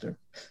a chapter,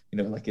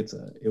 like it's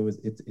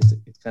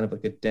kind of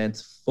like a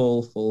dense,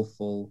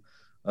 full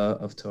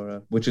of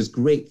Torah, which is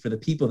great for the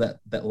people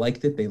that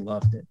liked it. They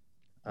loved it.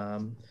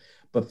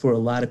 But for a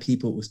lot of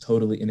people, it was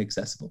totally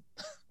inaccessible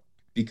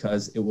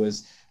because it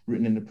was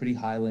written in a pretty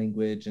high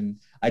language. And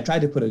I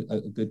tried to put a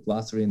good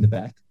glossary in the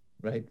back,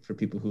 right, for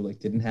people who like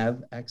didn't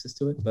have access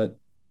to it. But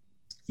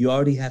you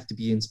already have to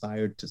be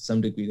inspired to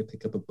some degree to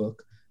pick up a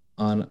book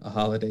on a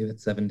holiday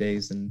that's 7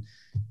 days, and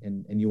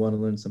you want to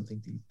learn something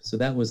deep. So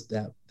that was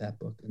that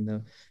book.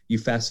 And you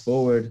fast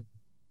forward,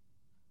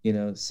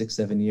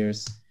 6-7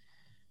 years,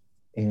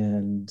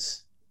 and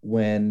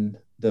when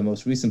the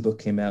most recent book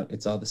came out,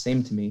 It's All the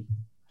Same to Me,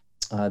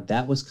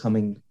 that was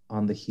coming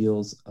on the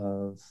heels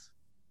of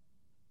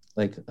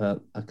like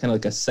a kind of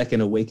like a second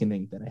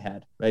awakening that I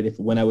had, right?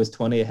 When I was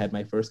 20, I had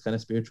my first kind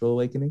of spiritual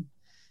awakening.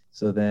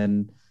 So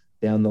then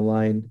down the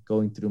line,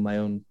 going through my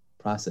own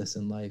process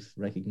in life,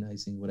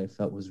 recognizing what I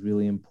felt was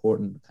really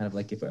important, kind of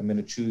like if I'm going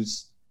to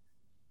choose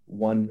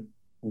one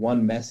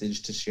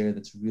message to share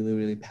that's really,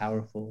 really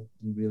powerful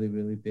and really,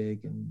 really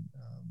big,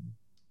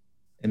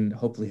 and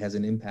hopefully has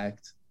an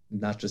impact,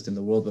 not just in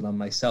the world, but on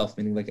myself,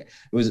 meaning like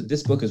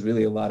this book is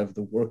really a lot of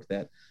the work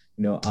that,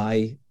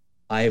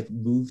 I've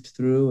moved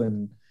through,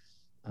 and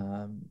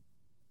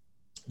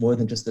more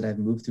than just that I've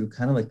moved through,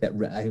 kind of like that,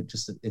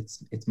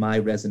 it's my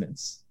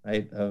resonance,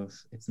 right?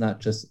 It's not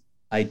just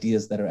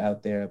ideas that are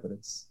out there, but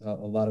it's a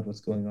lot of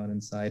what's going on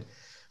inside.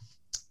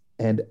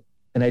 And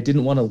I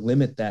didn't want to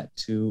limit that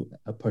to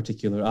a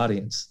particular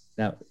audience.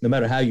 Now, no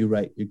matter how you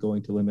write, you're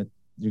going to limit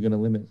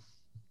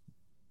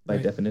by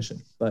Right.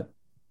 definition. But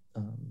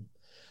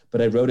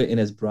I wrote it in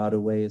as broad a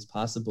way as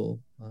possible,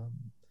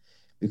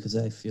 because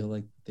I feel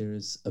like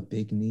there's a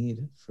big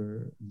need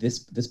for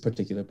this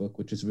particular book,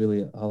 which is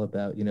really all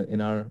about,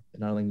 in our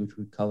language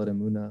we call it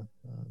Emunah,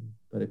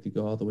 but if you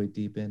go all the way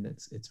deep in,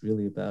 it's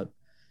really about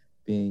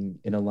being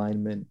in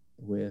alignment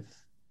with,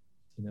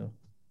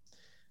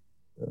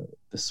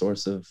 the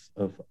source of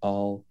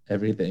all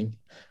everything,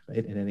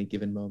 right, in any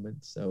given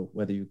moment. So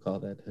whether you call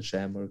that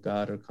Hashem or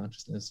God or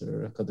consciousness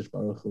or Hakadosh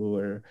Baruch Hu,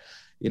 or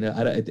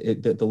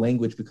the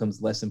language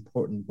becomes less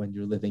important when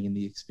you're living in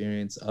the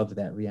experience of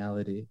that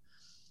reality.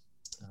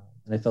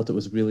 And I felt it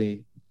was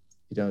really,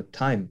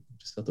 time.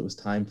 Just felt it was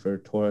time for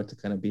Torah to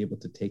kind of be able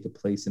to take a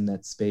place in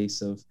that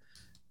space of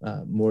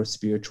more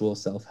spiritual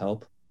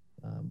self-help,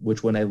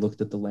 which when I looked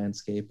at the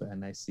landscape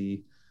and I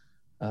see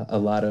a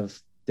lot of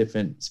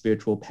different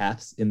spiritual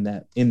paths in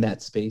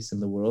that space in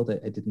the world,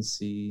 I didn't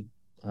see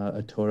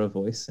a Torah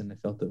voice, and I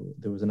felt that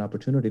there was an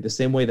opportunity. The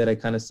same way that I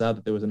kind of saw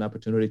that there was an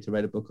opportunity to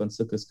write a book on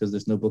Sukkot because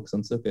there's no books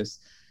on Sukkot,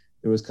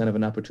 there was kind of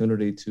an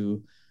opportunity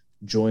to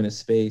join a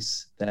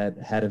space that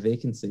had a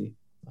vacancy.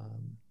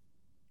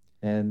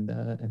 And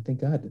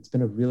thank God, it's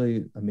been a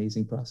really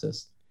amazing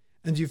process.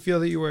 And do you feel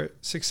that you were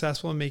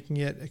successful in making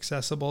it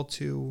accessible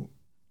to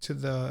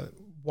the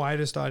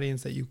widest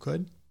audience that you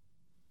could?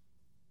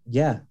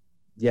 Yeah.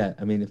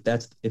 I mean, if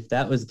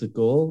that was the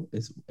goal,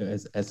 is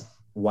as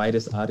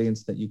widest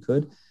audience that you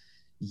could,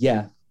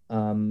 yeah.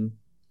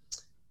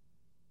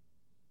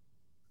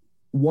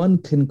 One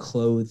can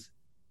clothe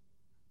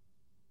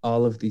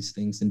all of these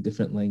things in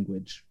different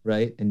language,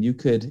 right? And you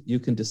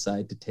can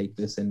decide to take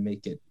this and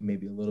make it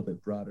maybe a little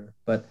bit broader.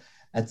 But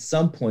at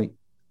some point,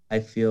 I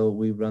feel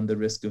we run the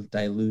risk of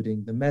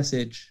diluting the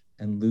message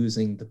and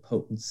losing the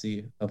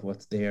potency of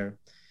what's there.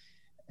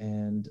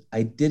 And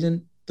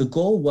the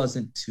goal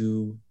wasn't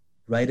to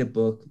write a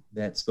book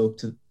that spoke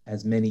to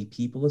as many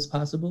people as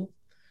possible,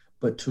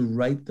 but to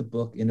write the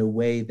book in a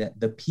way that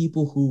the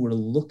people who were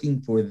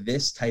looking for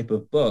this type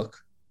of book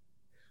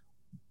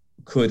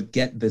could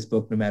get this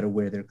book no matter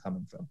where they're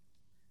coming from.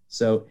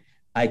 So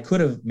I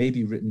could have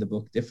maybe written the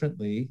book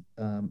differently,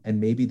 and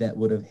maybe that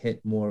would have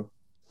hit more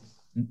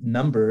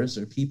numbers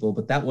or people,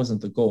 but that wasn't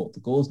the goal.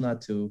 The goal is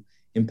not to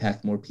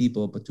impact more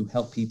people, but to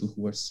help people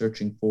who are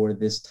searching for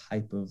this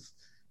type of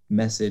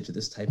message,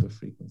 this type of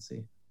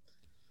frequency.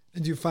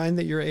 And do you find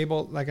that you're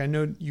able, like, I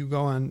know you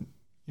go on,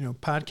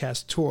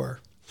 podcast tour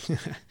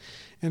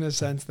in a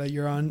sense that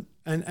you're on,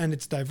 and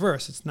it's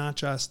diverse. It's not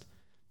just,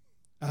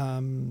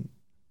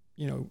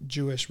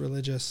 Jewish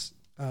religious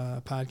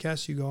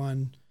podcasts. You go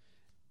on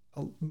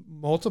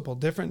multiple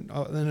different,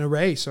 an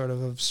array sort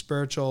of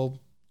spiritual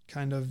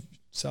kind of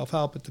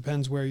self-help. It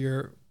depends where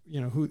you're,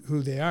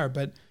 who they are,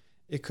 but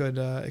it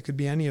could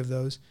be any of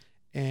those.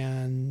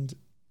 And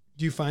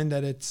do you find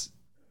that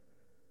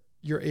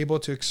you're able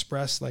to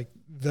express like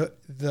the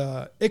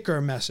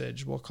Iker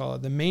message, we'll call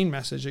it, the main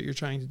message that you're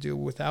trying to do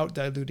without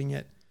diluting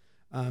it,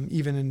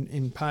 even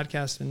in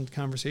podcast and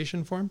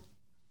conversation form?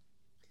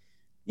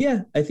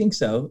 Yeah, I think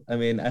so. I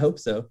mean, I hope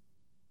so.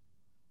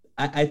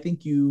 I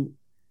think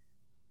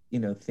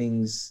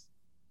things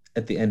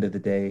at the end of the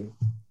day,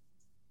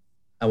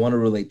 I want to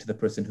relate to the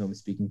person who I'm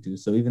speaking to.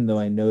 So even though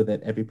I know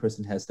that every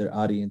person has their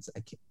audience,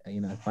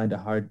 I find it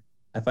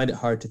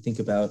hard to think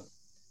about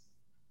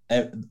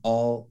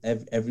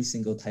every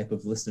single type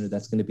of listener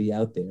that's going to be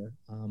out there.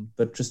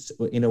 But just,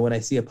 when I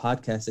see a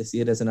podcast, I see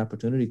it as an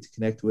opportunity to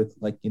connect with,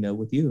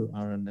 with you,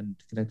 Aaron, and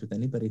to connect with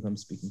anybody who I'm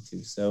speaking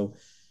to. So,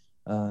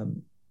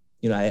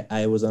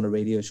 I was on a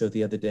radio show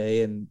the other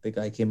day, and the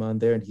guy came on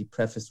there and he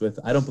prefaced with,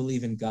 "I don't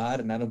believe in God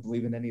and I don't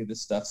believe in any of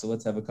this stuff, so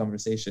let's have a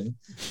conversation."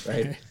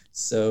 Right?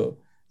 So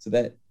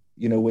that,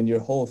 when your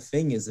whole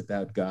thing is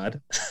about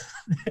God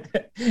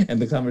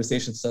and the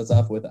conversation starts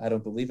off with, "I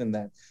don't believe in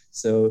that."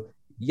 So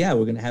yeah,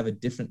 we're going to have a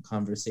different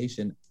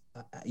conversation.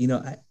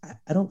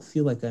 I don't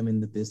feel like I'm in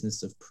the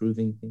business of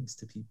proving things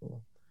to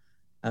people.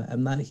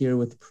 I'm not here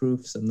with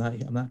proofs. I'm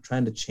not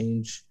trying to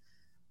change,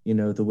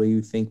 the way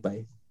you think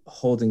by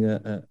holding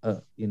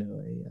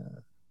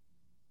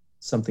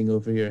something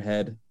over your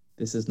head.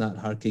 This is not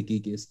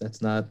Harkegigis.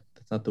 That's not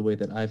the way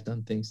that I've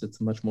done things. It's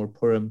much more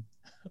Purim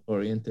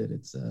oriented.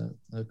 It's a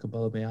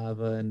Kabbalah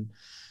Me'ava, and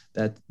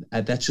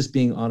that's just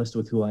being honest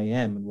with who I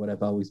am and what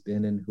I've always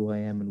been and who I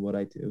am and what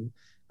I do.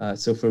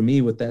 So for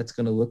me, what that's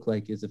going to look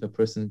like is if a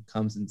person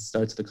comes and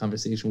starts the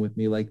conversation with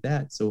me like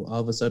that, so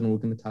all of a sudden we're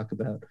going to talk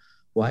about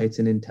why it's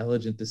an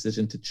intelligent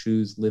decision to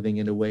choose living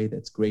in a way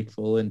that's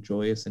grateful and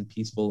joyous and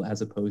peaceful,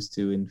 as opposed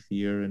to in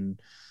fear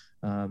and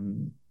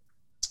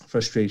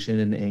frustration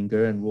and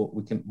anger. And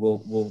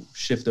we'll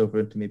shift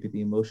over into maybe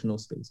the emotional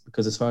space,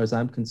 because as far as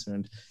I'm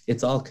concerned,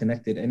 it's all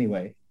connected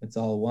anyway. It's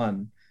all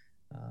one.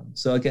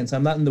 So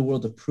I'm not in the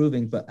world of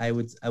proving, but I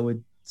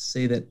would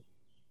say that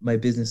my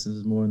business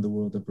is more in the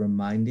world of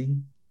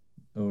reminding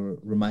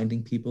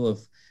people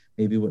of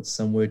maybe what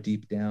somewhere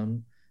deep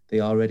down they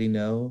already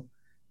know.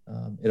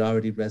 It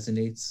already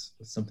resonates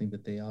with something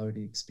that they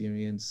already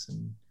experience,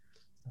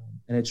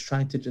 and it's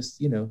trying to just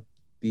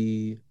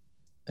be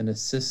an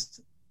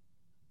assist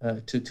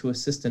to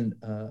assist in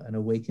an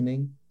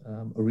awakening,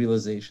 a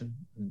realization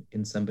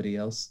in somebody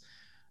else,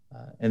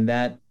 and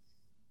that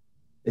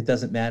it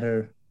doesn't matter.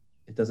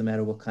 It doesn't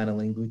matter what kind of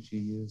language you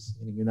use.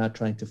 You're not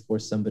trying to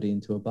force somebody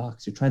into a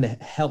box. You're trying to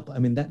help. I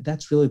mean,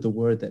 that's really the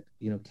word that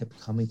kept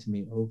coming to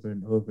me over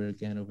and over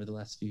again over the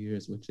last few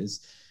years, which is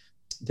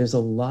there's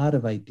a lot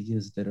of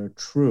ideas that are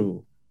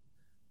true,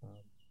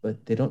 but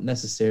they don't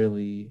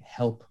necessarily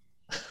help.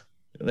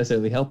 They don't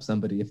necessarily help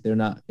somebody if they're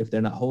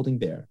not holding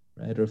there,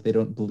 right? Or if they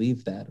don't believe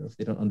that, or if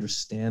they don't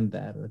understand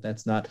that, or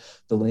that's not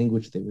the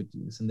language they would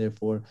use. And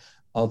therefore,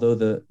 although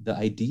the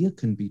idea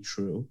can be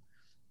true,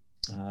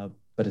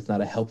 but it's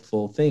not a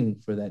helpful thing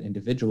for that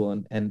individual.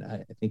 And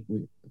I think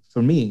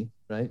for me,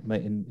 right,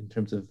 in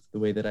terms of the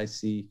way that I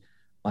see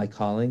my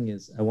calling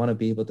is I want to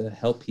be able to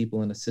help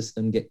people and assist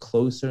them get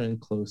closer and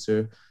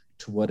closer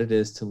to what it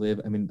is to live.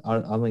 I mean,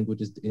 our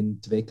language is in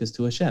Dveikus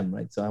to Hashem,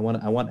 right? So I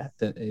want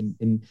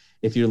to,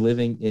 if you're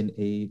living in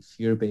a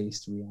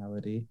fear-based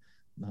reality,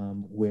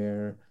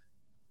 where,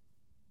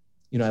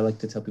 I like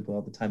to tell people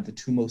all the time, the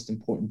two most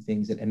important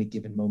things at any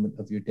given moment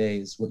of your day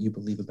is what you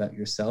believe about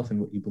yourself and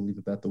what you believe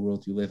about the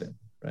world you live in,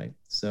 right?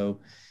 So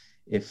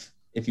if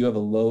you have a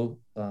low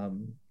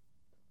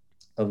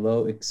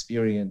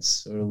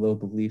experience or a low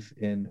belief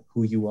in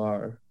who you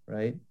are,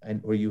 right?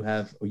 Or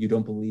you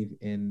don't believe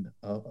in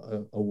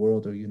a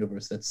world or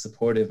universe that's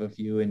supportive of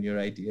you and your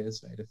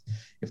ideas, right?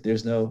 If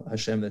there's no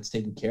Hashem that's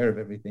taking care of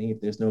everything,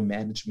 if there's no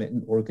management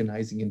and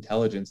organizing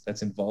intelligence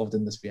that's involved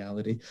in this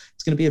reality,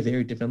 it's going to be a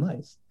very different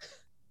life.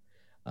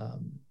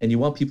 And you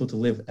want people to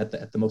live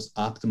at the most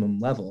optimum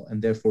level,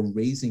 and therefore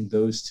raising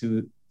those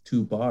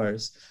two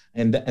bars,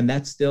 and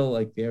that's still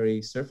like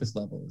very surface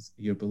levels,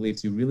 your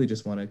beliefs. You really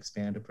just want to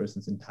expand a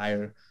person's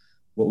entire,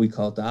 what we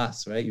call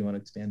das, right? You want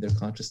to expand their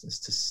consciousness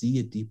to see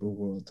a deeper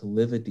world, to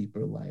live a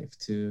deeper life,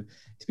 to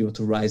be able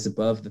to rise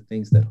above the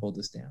things that hold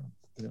us down.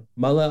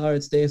 Mala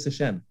Aretz Deus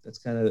Hashem. That's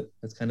kind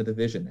of the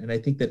vision, and I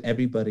think that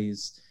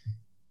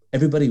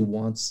everybody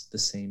wants the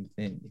same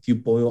thing. If you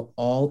boil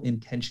all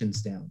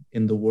intentions down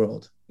in the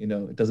world,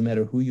 it doesn't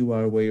matter who you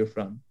are, where you're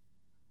from.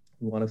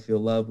 We want to feel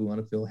love. We want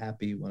to feel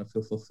happy. We want to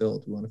feel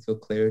fulfilled. We want to feel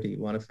clarity.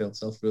 We want to feel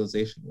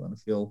self-realization. We want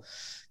to feel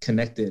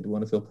connected. We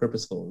want to feel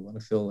purposeful. We want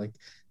to feel like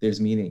there's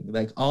meaning.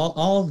 Like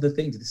all of the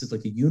things, this is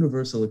like a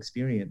universal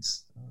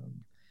experience.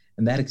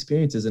 And that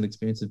experience is an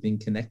experience of being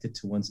connected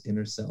to one's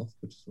inner self,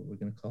 which is what we're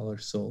going to call our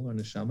soul, our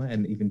neshama.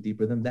 And even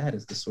deeper than that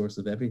is the source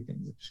of everything,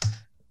 which,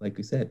 like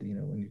we said,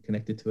 when you're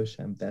connected to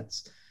Hashem,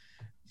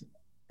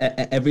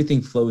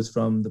 everything flows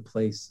from the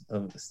place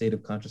of the state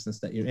of consciousness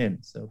that you're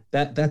in. So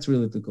that's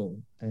really the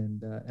goal.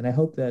 And I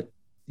hope that,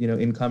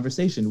 in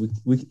conversation,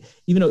 we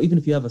even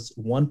if you have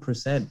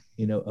 1%,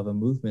 of a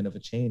movement, of a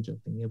change,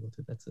 of being able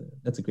to,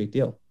 that's a great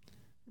deal.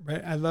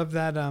 Right. I love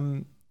that,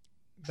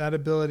 that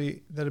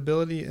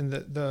ability and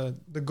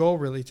the goal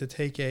really to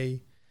take a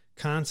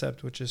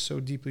concept, which is so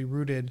deeply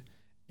rooted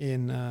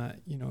in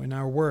in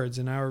our words,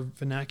 in our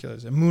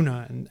vernaculars,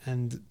 emunah,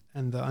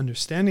 and the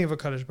understanding of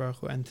HaKadosh Baruch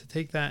Hu, and to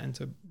take that and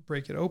to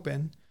break it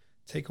open,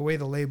 take away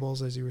the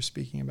labels as you were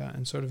speaking about,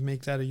 and sort of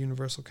make that a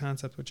universal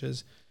concept, which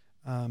is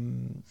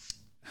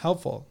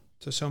helpful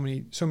to so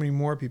many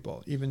more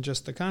people. Even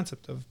just the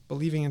concept of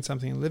believing in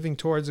something and living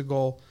towards a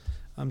goal,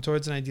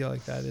 towards an ideal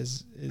like that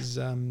is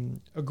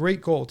a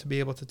great goal to be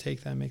able to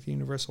take that and make it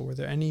universal. Were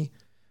there any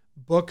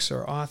books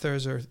or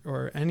authors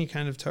or any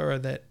kind of Torah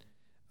that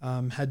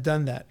had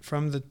done that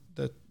from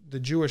the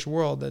Jewish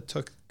world, that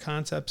took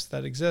concepts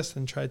that exist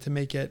and tried to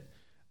make it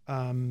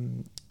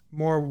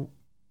more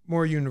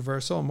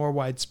universal, more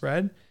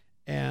widespread,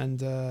 and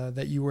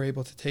that you were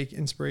able to take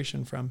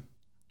inspiration from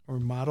or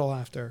model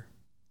after?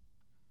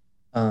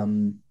 I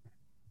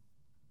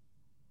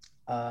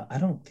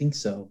don't think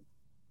so,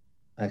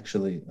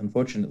 actually,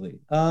 unfortunately.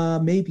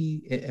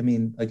 Maybe, I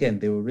mean, again,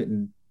 they were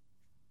written,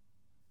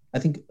 I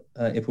think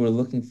if we're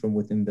looking from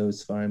within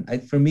those farm,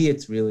 for me,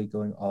 it's really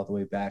going all the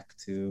way back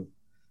to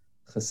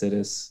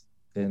Chassidus,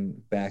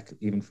 and back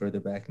even further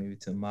back, maybe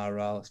to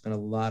Maharal. I spent a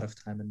lot of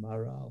time in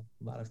Maharal,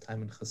 a lot of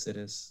time in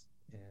Chassidus.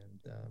 And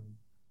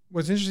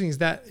what's interesting is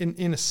that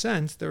in a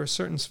sense, there were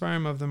certain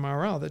Sfarim of the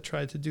Maharal that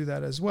tried to do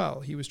that as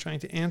well. He was trying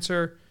to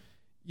answer,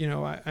 we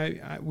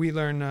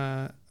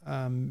learn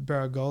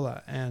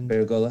Baragola and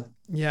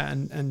yeah,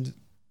 and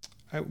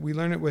we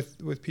learn it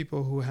with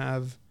people who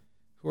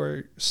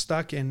are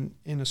stuck in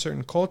a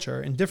certain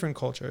culture, in different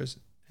cultures,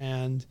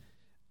 and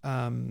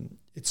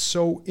it's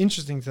so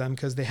interesting to them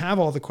because they have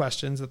all the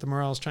questions that the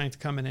Maharal is trying to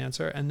come and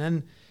answer, and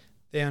then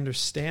they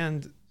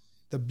understand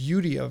the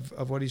beauty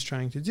of what he's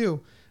trying to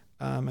do.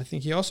 I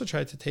think he also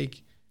tried to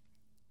take,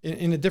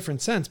 in a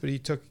different sense, but he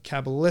took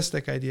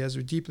Kabbalistic ideas,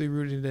 or deeply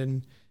rooted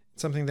in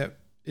something that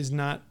is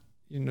not,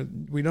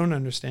 we don't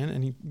understand,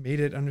 and he made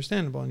it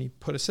understandable, and he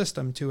put a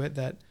system to it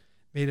that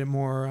made it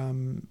more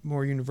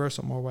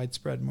universal, more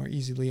widespread, more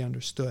easily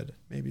understood,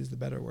 maybe is the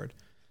better word.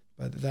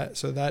 But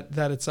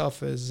that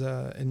itself is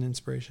an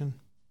inspiration.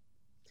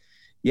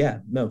 Yeah,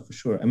 no, for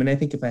sure. I mean, I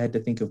think if I had to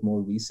think of more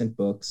recent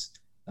books,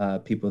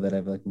 people that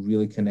I've like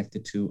really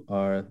connected to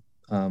are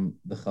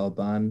the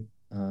Chalban,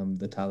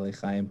 the Talei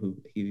Chaim, who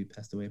he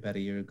passed away about a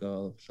year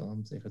ago,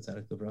 Shalom Zecher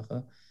Tzadik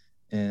Livracha,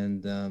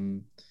 and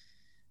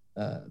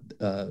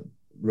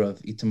Rav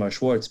Itamar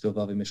Schwartz,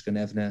 Bilvavi Mishkan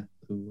Evne,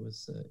 who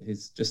was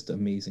he's just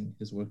amazing.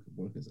 His work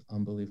is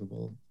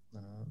unbelievable.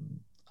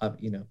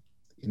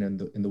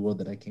 In the world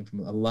that I came from,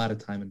 a lot of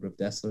time in Rav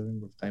Dessler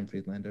and Rav Chaim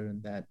Friedlander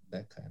and that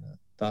kind of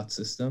thought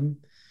system.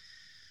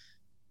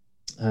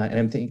 And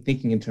I'm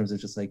thinking in terms of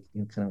just like,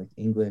 kind of like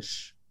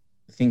English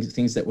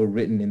things that were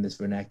written in this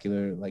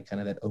vernacular, like kind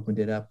of that opened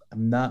it up.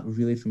 I'm not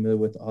really familiar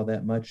with all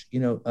that much.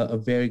 A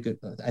very good,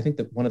 I think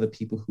that one of the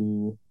people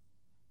who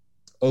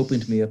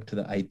opened me up to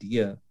the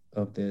idea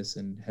of this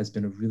and has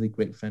been a really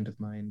great friend of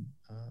mine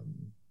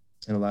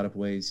in a lot of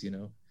ways,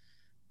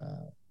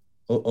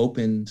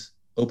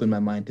 opened my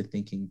mind to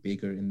thinking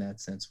bigger in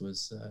that sense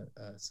was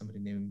somebody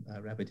named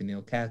Rabbi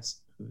Daniel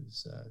Katz,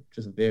 who's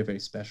just a very, very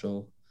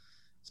special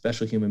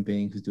human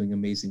being who's doing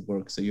amazing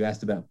work. So you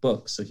asked about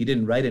books. So he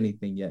didn't write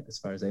anything yet, as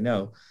far as I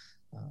know,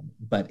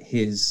 but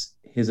his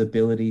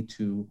ability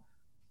to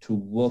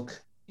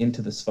look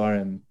into the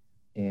Sfarim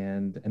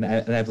and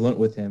I've learned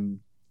with him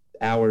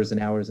hours and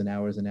hours and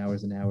hours and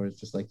hours and hours,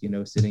 just like,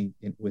 sitting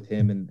with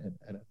him and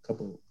a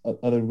couple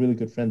other really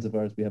good friends of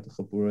ours. We have the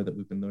Chabura that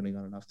we've been learning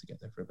on and off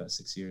together for about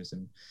 6 years.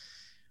 And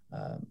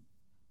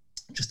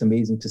just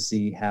amazing to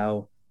see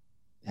how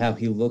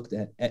he looked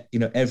at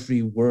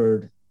every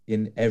word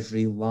in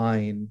every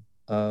line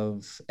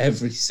of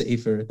every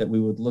sefer that we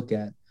would look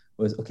at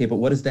was, okay, but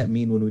what does that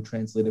mean when we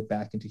translate it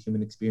back into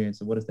human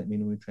experience? And what does that mean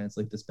when we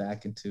translate this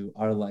back into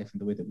our life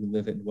and the way that we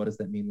live it? And what does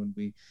that mean when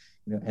we,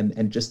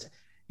 and just,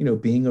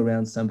 being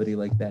around somebody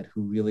like that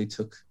who really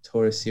took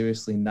Torah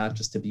seriously, not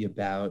just to be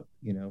about,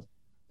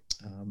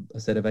 a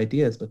set of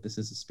ideas, but this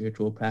is a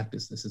spiritual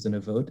practice. This is an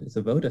avoda. It's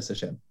avodas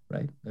Hashem,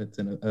 right? It's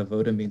an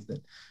avoda means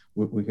that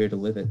we're here to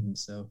live it. And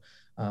so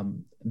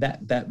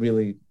that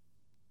really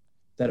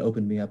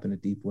opened me up in a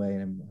deep way,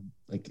 and I'm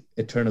like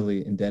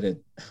eternally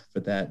indebted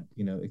for that,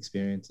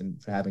 experience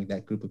and for having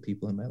that group of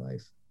people in my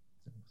life.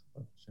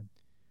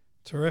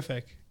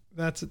 Terrific.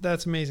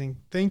 That's amazing.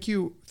 Thank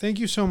you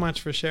so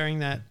much for sharing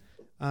that.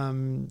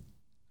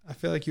 I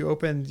feel like you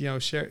opened,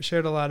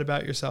 shared a lot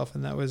about yourself,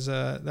 and that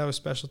was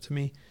special to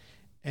me.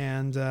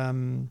 And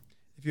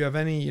if you have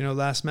any,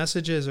 last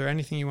messages or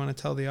anything you want to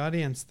tell the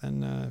audience,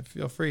 then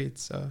feel free.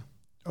 It's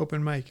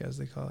open mic, as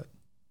they call it.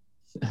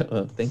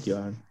 Well, thank you,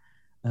 Aaron.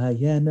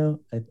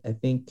 I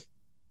think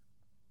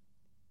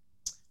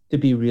to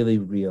be really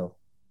real,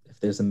 if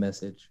there's a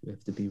message, we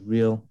have to be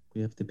real.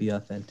 We have to be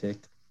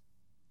authentic.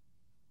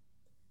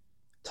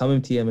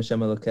 Tamim tiyeh Hashem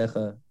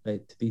Elokecha,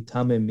 right? To be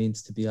tamim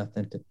means to be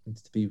authentic,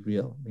 means to be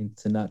real,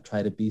 means to not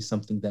try to be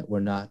something that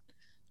we're not,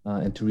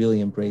 and to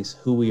really embrace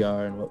who we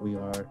are and what we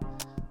are,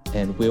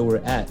 and where we're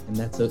at,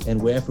 and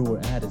wherever we're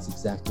at is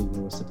exactly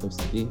where we're supposed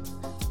to be.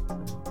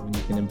 When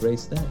you can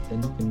embrace that,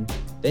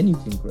 then you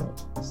can grow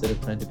instead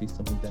of trying to be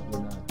something that we're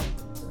not.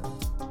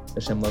 And,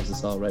 Hashem loves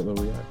us all right where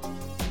we are.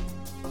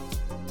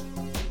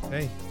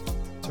 Okay,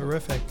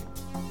 terrific.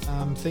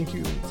 Thank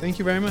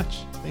you very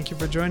much. Thank you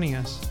for joining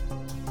us.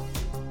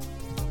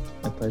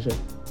 My pleasure.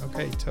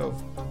 Okay, Tov.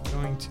 I'm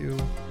going to...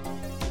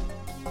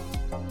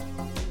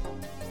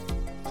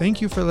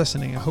 Thank you for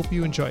listening. I hope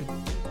you enjoyed.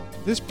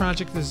 This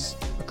project is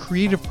a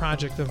creative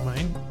project of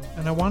mine,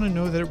 and I want to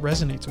know that it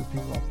resonates with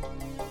people.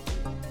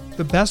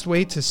 The best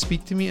way to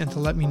speak to me and to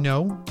let me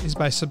know is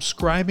by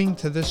subscribing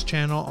to this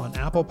channel on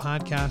Apple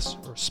Podcasts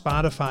or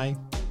Spotify,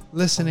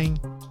 listening,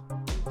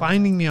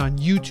 finding me on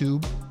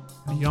YouTube,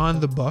 Beyond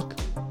the Book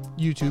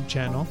YouTube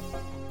channel,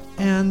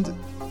 and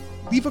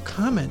leave a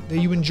comment that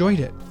you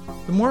enjoyed it.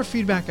 The more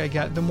feedback I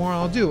get, the more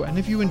I'll do. And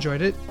if you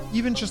enjoyed it,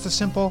 even just a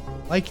simple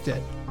liked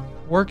it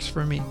works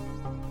for me.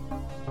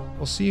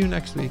 We'll see you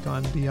next week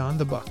on Beyond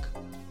the Book.